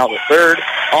 That's now the third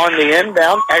on the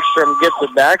inbound. Ekstrom gets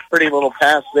it back. Pretty little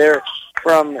pass there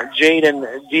from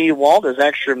Jaden DeWalt as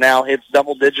Ekstrom now hits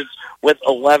double digits with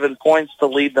 11 points to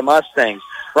lead the Mustangs.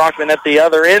 Brockman at the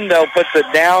other end, though, puts it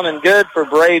down and good for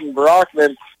Braden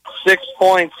Brockman. 6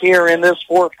 points here in this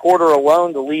fourth quarter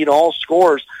alone to lead all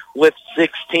scores with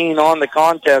 16 on the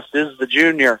contest is the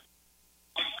junior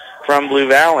from Blue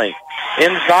Valley.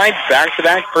 Inside,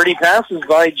 back-to-back pretty passes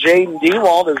by Jaden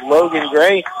DeWalt as Logan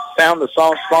Gray found the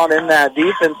soft spot in that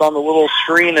defense on the little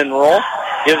screen and roll.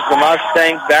 Gives the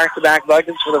Mustangs back-to-back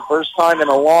buckets for the first time in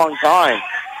a long time.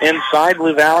 Inside,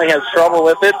 Blue Valley has trouble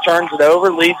with it, turns it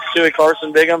over, leads to a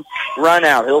Carson Bigham run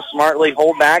out. He'll smartly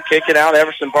hold back, kick it out.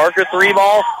 Everson Parker, three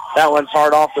ball. That one's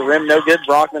hard off the rim, no good.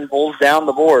 Brockman pulls down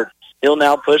the board. He'll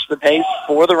now push the pace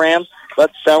for the Rams.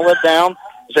 Let's settle it down.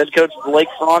 Head coach Blake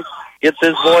Franz gets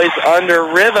his boys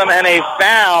under rhythm, and a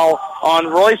foul on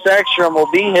Royce Ekstrom will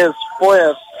be his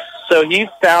fifth. So he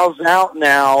fouls out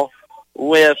now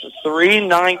with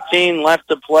 3:19 left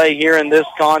to play here in this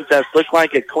contest. Looked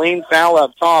like a clean foul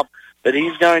up top, but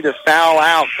he's going to foul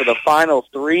out for the final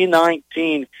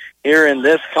 3:19 here in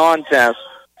this contest.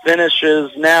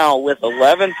 Finishes now with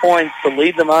 11 points to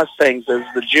lead the Mustangs as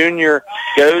the junior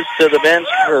goes to the bench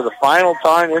for the final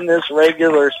time in this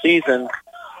regular season.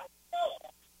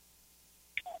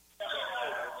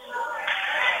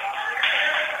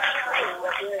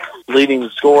 Leading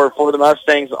scorer for the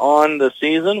Mustangs on the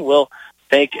season will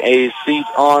take a seat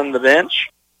on the bench.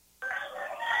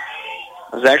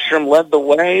 As Ekstrom led the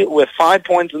way with 5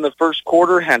 points in the first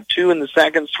quarter, had 2 in the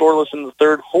second, scoreless in the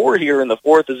third, 4 here in the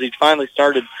fourth as he finally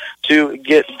started to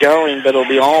get going, but it'll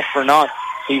be all for naught.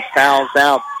 He fouls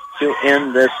out to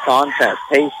end this contest.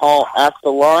 Hayes Hall at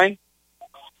the line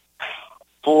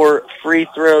for free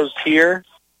throws here.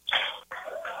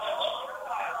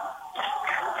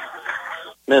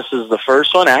 Misses the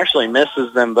first one, actually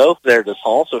misses them both there, this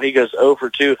Hall, so he goes 0 for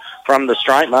 2 from the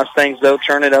stripe. Mustangs, though,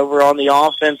 turn it over on the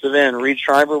offensive end. Reed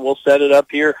Schreiber will set it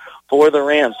up here for the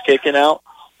Rams. Kick it out.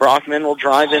 Brockman will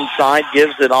drive inside,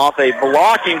 gives it off. A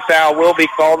blocking foul will be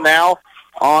called now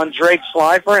on Drake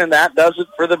Schleifer, and that does it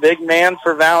for the big man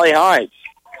for Valley Heights.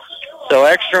 So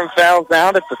Ekstrom fouls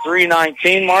out at the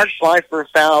 3:19 mark. Schleifer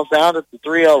fouls out at the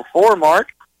 3:04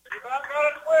 mark.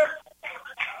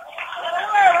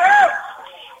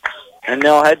 And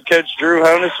now head coach Drew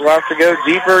Honus will have to go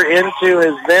deeper into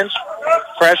his bench.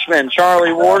 Freshman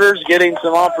Charlie Waters getting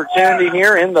some opportunity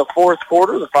here in the fourth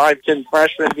quarter. The 5'10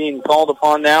 freshman being called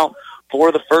upon now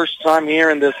for the first time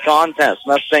here in this contest.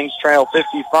 Mustangs trail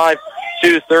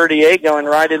 55-38, going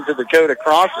right into the Dakota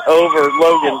Cross over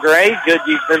Logan Gray. Good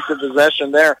defensive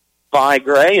possession there by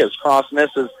Gray as Cross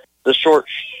misses the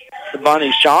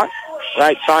bunny shot.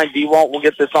 Right side, DeWalt will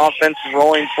get this offense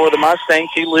rolling for the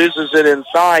Mustangs. He loses it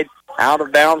inside. Out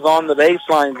of bounds on the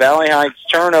baseline. Valley Heights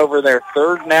turnover, their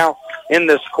third now in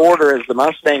this quarter as the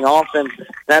Mustang offense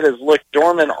that has looked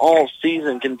dormant all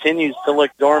season continues to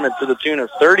look dormant to the tune of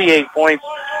 38 points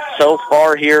so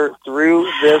far here through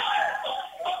this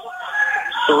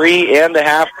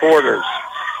 3.5 quarters.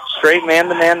 Straight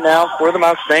man-to-man now for the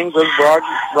Mustangs as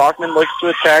Brockman looks to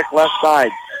attack left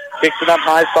side. Kicks it up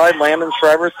high side. Landon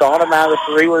Schreiber thought him out of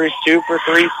 3 where he's 2 for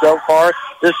 3 so far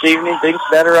this evening. Thinks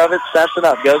better of it. Sets it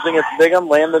up. Goes against Bigham.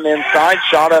 Landon inside.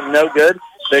 Shot up no good.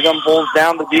 Bigham pulls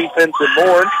down the defensive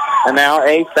board. And now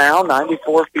a foul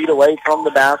 94 feet away from the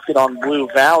basket on Blue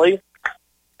Valley.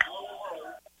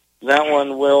 That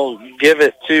one will give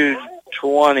it to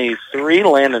 23.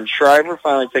 Landon Schreiber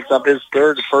finally picks up his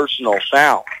third personal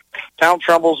foul. Foul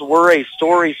troubles were a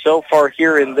story so far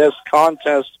here in this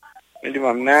contest Let me do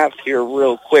my math here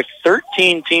real quick.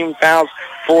 13 team fouls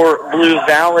for Blue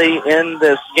Valley in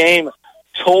this game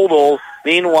total.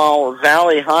 Meanwhile,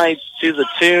 Valley Heights to the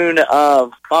tune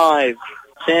of 5,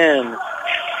 10,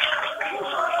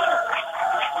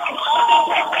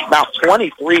 about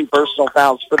 23 personal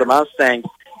fouls for the Mustangs.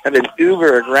 Have been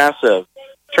uber aggressive.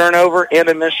 Turnover and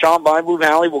a missed shot by Blue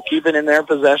Valley will keep it in their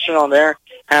possession on their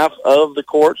half of the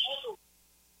court.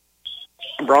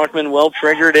 Brockman well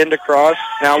triggered into cross.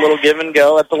 Now a little give and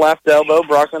go at the left elbow.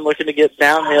 Brockman looking to get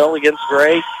downhill against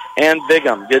Gray and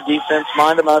Bigham. Good defense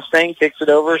by the Mustang. Kicks it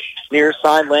over near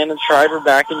side. Landon Schreiber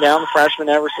backing down the freshman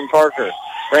Everson Parker.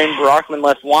 Brain Brockman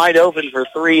left wide open for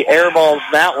three. Air balls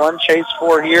that one. Chase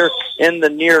for here in the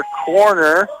near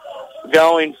corner.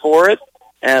 Going for it.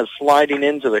 As sliding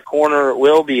into the corner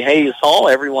will be Hayes Hall.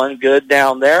 Everyone good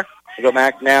down there. We'll go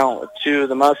back now to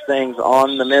the Mustangs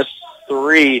on the missed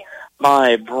three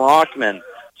by Brockman.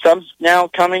 Subs now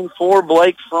coming for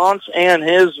Blake France and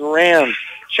his Rams.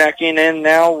 Checking in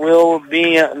now will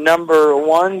be number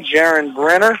 1, Jaron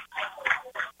Brenner.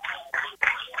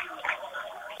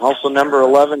 Also number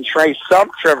 11, Trey Sub.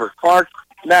 Trevor Clark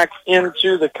back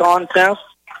into the contest,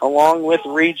 along with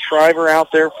Reed Schreiber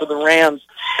out there for the Rams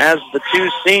as the two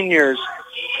seniors,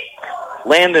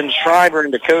 Landon Schreiber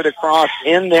and Dakota Cross,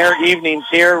 in their evenings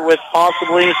here with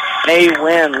possibly a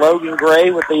win. Logan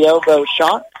Gray with the elbow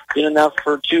shot. Good enough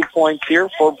for 2 points here.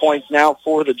 4 points now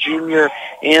for the junior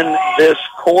in this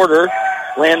quarter.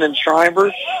 Landon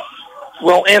Schreiber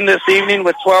will end this evening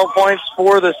with 12 points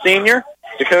for the senior.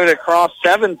 Dakota Cross,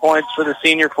 7 points for the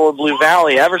senior for Blue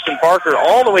Valley. Everson Parker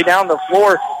all the way down the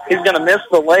floor. He's going to miss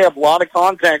the layup. A lot of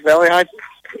contact. Valley Heights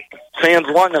fans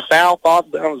wanting a foul.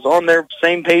 Thought that was on their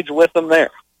same page with them there.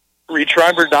 Reed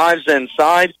Schreiber dives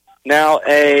inside. Now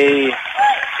I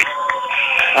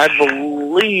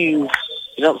believe,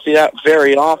 you don't see that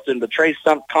very often, but Trey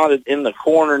Stump caught it in the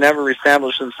corner, never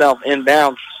established himself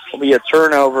inbounds. Will be a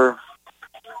turnover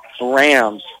for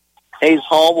Rams. Hayes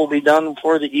Hall will be done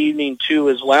for the evening, too,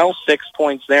 as well. 6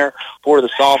 points there for the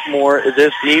sophomore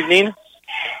this evening.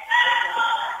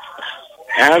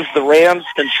 As the Rams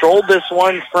controlled this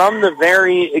one from the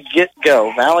very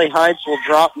get-go. Valley Heights will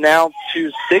drop now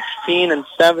to 6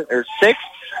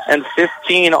 and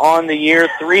 15 on the year,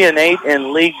 3-8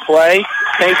 in league play.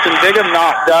 Mason Bigham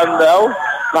not done, though.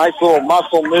 Nice little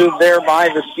muscle move there by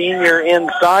the senior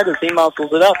inside as he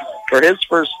muscles it up for his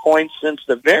first points since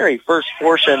the very first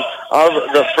portion of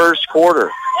the first quarter.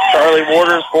 Charlie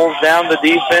Waters pulls down the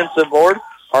defensive board.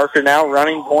 Parker now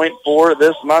running point for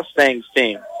this Mustangs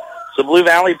team. So Blue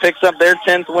Valley picks up their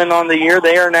 10th win on the year.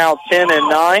 They are now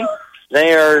 10-9.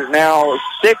 They are now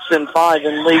 6-5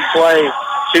 in league play,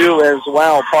 too, as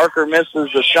well. Parker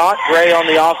misses the shot. Gray on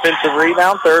the offensive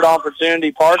rebound. Third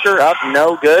opportunity, Parker up,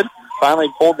 no good. Finally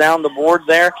pulled down the board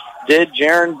there. Did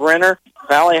Jaron Brenner.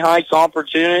 Valley Heights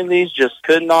opportunities just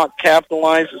could not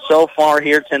capitalize so far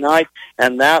here tonight,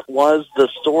 and that was the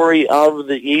story of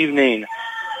the evening.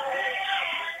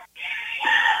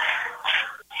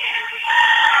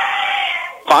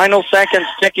 Final seconds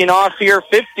ticking off here.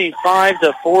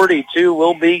 55-42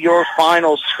 will be your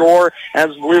final score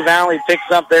as Blue Valley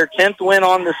picks up their 10th win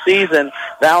on the season.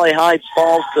 Valley Heights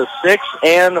falls to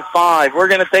 6-5. We're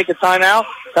going to take a timeout,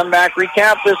 come back,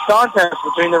 recap this contest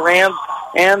between the Rams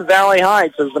and Valley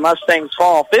Heights as the Mustangs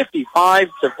fall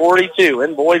 55-42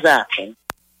 in boys action.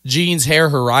 Jean's Hair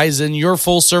Horizon, your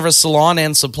full-service salon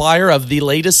and supplier of the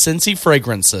latest Scentsy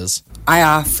fragrances. I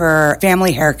offer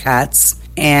family haircuts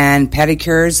and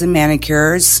pedicures and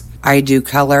manicures. I do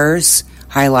colors,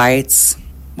 highlights,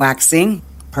 waxing,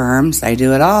 perms. I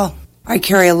do it all. I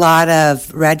carry a lot of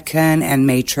Redken and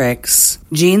Matrix.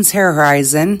 Jean's Hair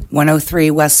Horizon, 103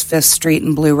 West 5th Street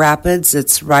in Blue Rapids.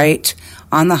 It's right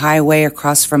on the highway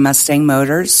across from Mustang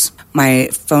Motors. My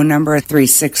phone number is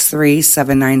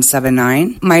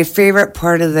 363-7979. My favorite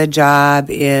part of the job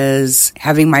is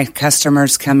having my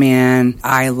customers come in.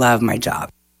 I love my job.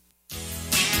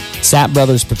 Sapp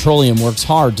Brothers Petroleum works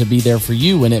hard to be there for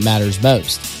you when it matters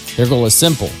most. Their goal is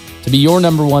simple, to be your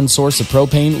number one source of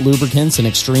propane, lubricants, and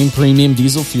extreme premium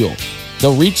diesel fuel.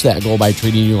 They'll reach that goal by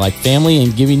treating you like family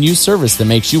and giving you service that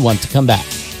makes you want to come back.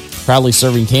 Proudly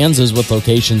serving Kansas with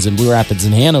locations in Blue Rapids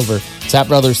and Hanover, Sapp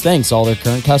Brothers thanks all their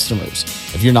current customers.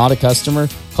 If you're not a customer,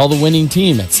 call the winning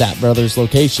team at Sapp Brothers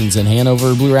locations in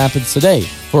Hanover or Blue Rapids today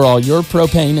for all your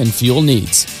propane and fuel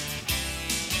needs.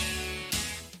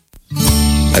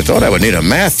 I thought I would need a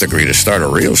math degree to start a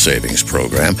real savings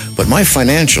program, but my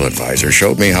financial advisor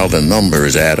showed me how the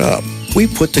numbers add up. We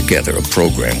put together a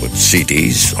program with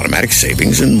CDs, automatic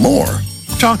savings, and more.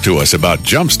 Talk to us about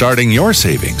jump-starting your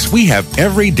savings. We have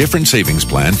every different savings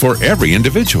plan for every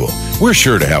individual. We're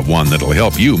sure to have one that'll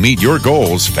help you meet your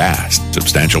goals fast.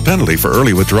 Substantial penalty for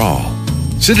early withdrawal.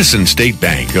 Citizen State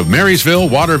Bank of Marysville,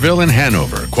 Waterville, and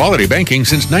Hanover. Quality banking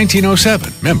since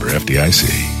 1907. Member FDIC.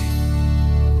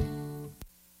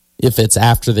 If it's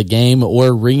after the game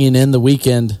or ringing in the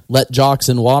weekend, let Jocks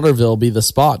in Waterville be the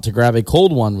spot to grab a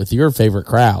cold one with your favorite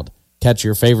crowd. Catch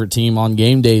your favorite team on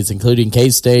game days, including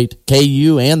K-State,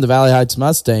 KU, and the Valley Heights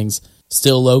Mustangs,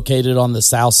 still located on the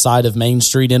south side of Main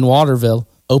Street in Waterville.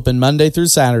 Open Monday through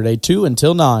Saturday, 2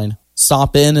 until 9.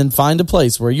 Stop in and find a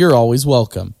place where you're always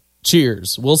welcome.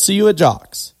 Cheers. We'll see you at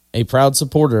Jocks, a proud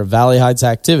supporter of Valley Heights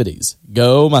activities.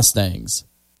 Go Mustangs.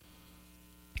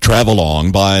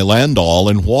 Travelong by Landall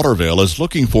in Waterville is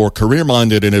looking for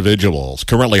career-minded individuals,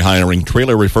 currently hiring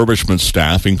trailer refurbishment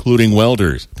staff, including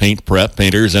welders, paint prep,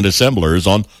 painters, and assemblers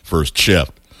on first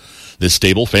shift. This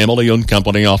stable family-owned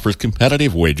company offers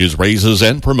competitive wages, raises,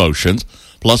 and promotions,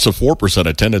 plus a 4%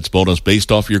 attendance bonus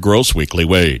based off your gross weekly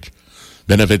wage.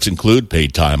 Benefits include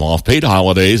paid time off, paid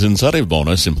holidays, incentive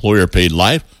bonus, employer-paid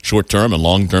life, short-term and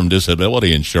long-term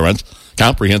disability insurance,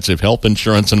 comprehensive health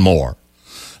insurance, and more.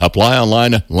 Apply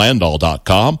online at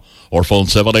Landall.com or phone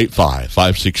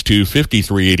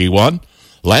 785-562-5381.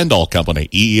 Landall Company,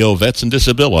 EEO Vets and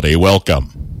Disability,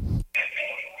 welcome.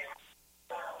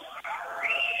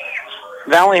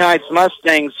 Valley Heights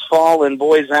Mustangs fall in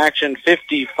boys action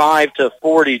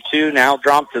 55-42, now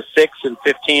dropped to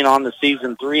 6-15 on the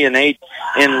season, 3-8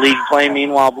 in league play.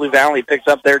 Meanwhile, Blue Valley picks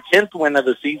up their 10th win of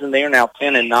the season. They are now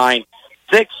 10-9,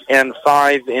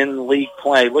 6-5 in league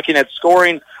play. Looking at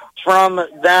scoring from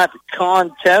that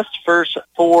contest, first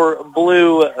for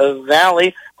Blue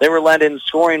Valley, they were led in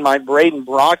scoring by Braden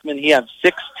Brockman. He had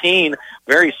 16,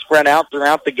 very spread out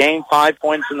throughout the game. 5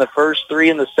 points in the first,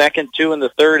 3 in the second, 2 in the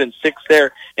third, and 6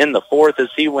 there in the fourth as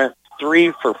he went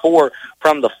 3 for 4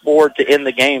 from the floor to end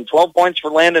the game. 12 points for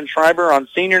Landon Schreiber on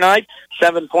senior night,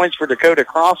 7 points for Dakota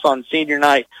Cross on senior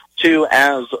night, 2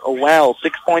 as well.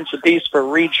 6 points apiece for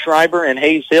Reed Schreiber and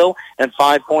Hayes Hill, and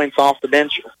 5 points off the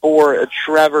bench for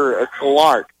Trevor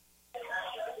Clark.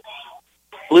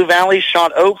 Blue Valley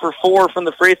shot 0 for 4 from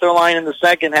the free throw line in the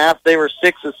second half. They were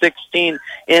 6 of 16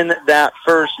 in that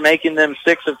first, making them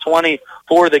 6 of 20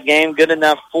 for the game. Good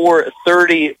enough for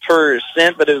 30%,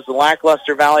 but it was the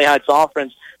lackluster Valley Heights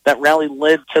offense that really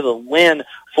led to the win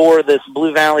for this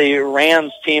Blue Valley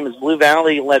Rams team, as Blue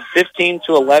Valley led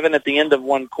 15-11 at the end of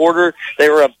one quarter. They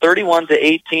were up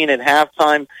 31-18 at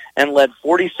halftime and led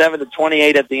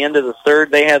 47-28 at the end of the third.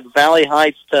 They had Valley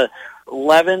Heights to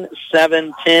 11,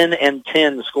 7, 10, and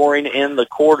 10 scoring in the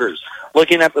quarters.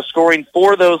 Looking at the scoring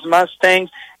for those Mustangs,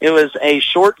 it was a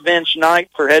short bench night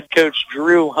for head coach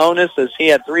Drew Honus, as he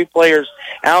had 3 players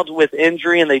out with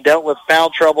injury, and they dealt with foul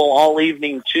trouble all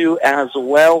evening too as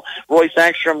well. Roy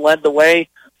Sackstrom led the way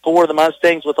for the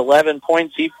Mustangs with 11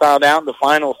 points. He fouled out in the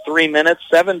final 3 minutes.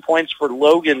 7 points for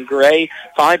Logan Gray.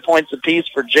 5 points apiece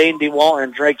for Jane DeWall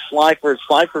and Drake Slifer.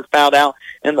 Slifer fouled out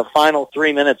in the final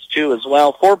 3 minutes too as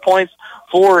well. 4 points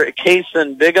for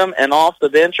Kaysen Bigham, and off the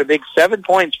bench a big 7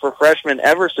 points for freshman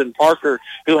Everson Parker,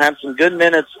 who had some good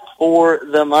minutes for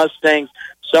the Mustangs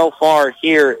so far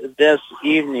here this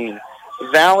evening.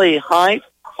 Valley Heights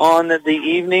on the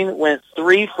evening went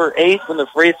 3 for 8 from the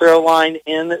free throw line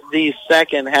in the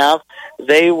second half.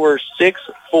 They were 6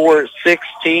 for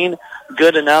 16,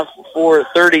 good enough for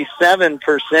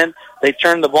 37%. They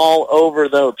turned the ball over,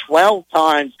 though, 12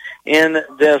 times in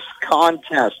this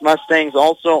contest. Mustangs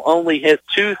also only hit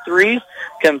 2 threes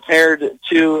compared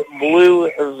to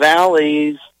Blue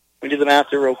Valley's, we do the math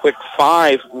here real quick,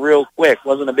 5 real quick.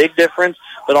 Wasn't a big difference,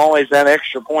 but always that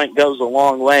extra point goes a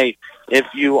long way if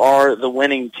you are the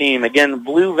winning team. Again,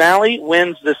 Blue Valley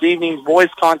wins this evening's boys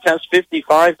contest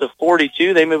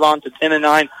 55-42. They move on to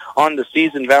 10-9 on the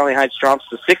season. Valley Heights drops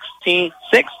to 6-15.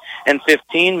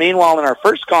 Meanwhile, in our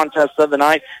first contest of the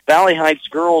night, Valley Heights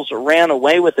girls ran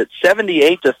away with it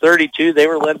 78-32. They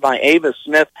were led by Ava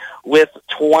Smith with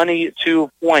 22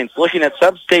 points. Looking at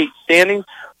sub-state standings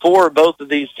for both of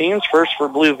these teams, first for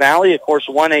Blue Valley, of course,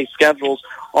 1A schedules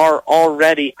are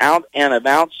already out and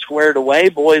about, squared away.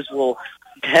 Boys will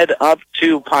head up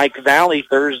to Pike Valley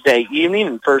Thursday evening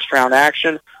in first-round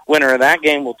action. Winner of that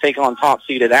game will take on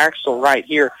top-seeded Axel right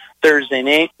here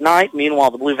Thursday night.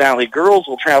 Meanwhile, the Blue Valley girls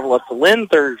will travel up to Lynn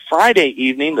Friday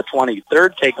evening, the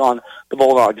 23rd, take on the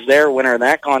Bulldogs there. Winner of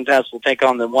that contest will take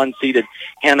on the one-seeded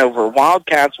Hanover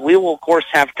Wildcats. We will, of course,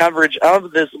 have coverage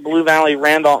of this Blue Valley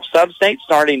Randolph sub-state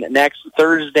starting next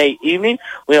Thursday evening.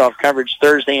 We'll have coverage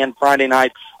Thursday and Friday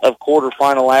night of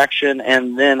quarterfinal action,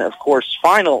 and then, of course,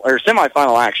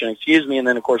 semifinal action, and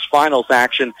then, of course, finals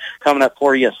action coming up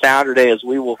for you Saturday as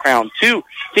we will crown 2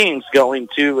 teams going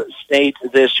to state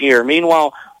this year.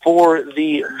 Meanwhile, for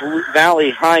the Blue Valley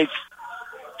Heights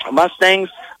Mustangs,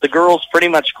 the girls pretty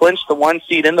much clinched the 1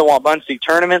 seed in the Wabaunsee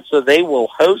tournament, so they will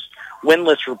host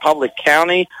winless Republic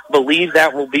County. Believe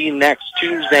that will be next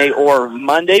Tuesday or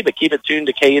Monday, but keep it tuned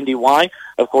to KNDY,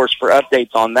 of course, for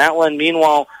updates on that one.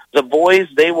 Meanwhile, the boys,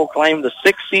 they will claim the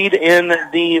 6th seed in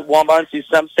the Wabaunsee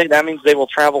sub-state. That means they will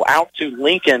travel out to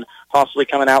Lincoln, possibly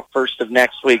coming out first of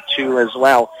next week, too, as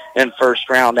well, in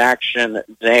first-round action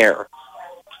there.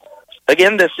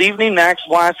 Again, this evening, Max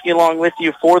Blasky along with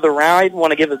you for the ride.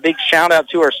 Want to give a big shout-out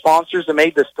to our sponsors that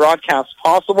made this broadcast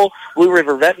possible: Blue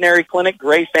River Veterinary Clinic,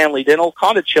 Gray Family Dental,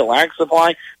 Cottage Hill Ag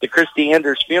Supply, the Christy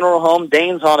Anders Funeral Home,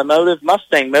 Danes Automotive,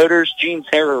 Mustang Motors, Jeans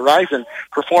Hair Horizon,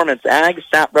 Performance Ag,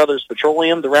 Sapp Brothers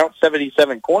Petroleum, the Route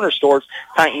 77 Corner Stores,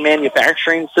 Titan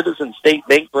Manufacturing, Citizen State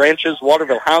Bank branches,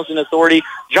 Waterville Housing Authority,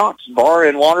 Jock's Bar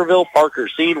in Waterville, Parker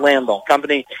Seed, Landall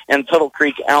Company, and Tuttle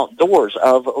Creek Outdoors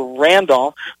of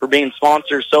Randolph for being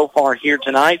sponsors so far here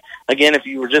tonight. Again, if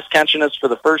you were just catching us for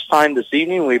the first time this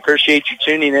evening, we appreciate you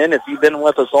tuning in. If you've been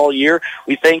with us all year,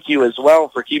 we thank you as well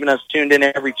for keeping us tuned in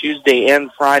every Tuesday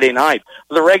and Friday night.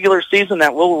 For the regular season,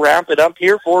 that will wrap it up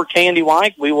here for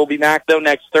KNDY. We will be back, though,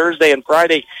 next Thursday and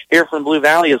Friday here from Blue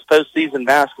Valley as postseason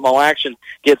basketball action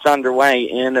gets underway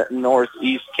in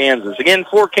northeast Kansas. Again,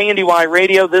 for KNDY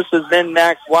Radio, this has been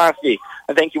Max Blasky.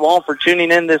 I thank you all for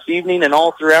tuning in this evening and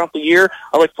all throughout the year.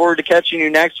 I look forward to catching you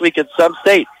next week at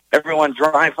Sub-State. Everyone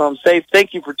drive home safe.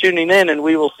 Thank you for tuning in, and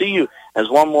we will see you as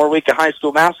one more week of high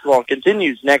school basketball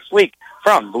continues next week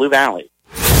from Blue Valley.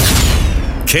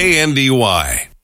 KNDY.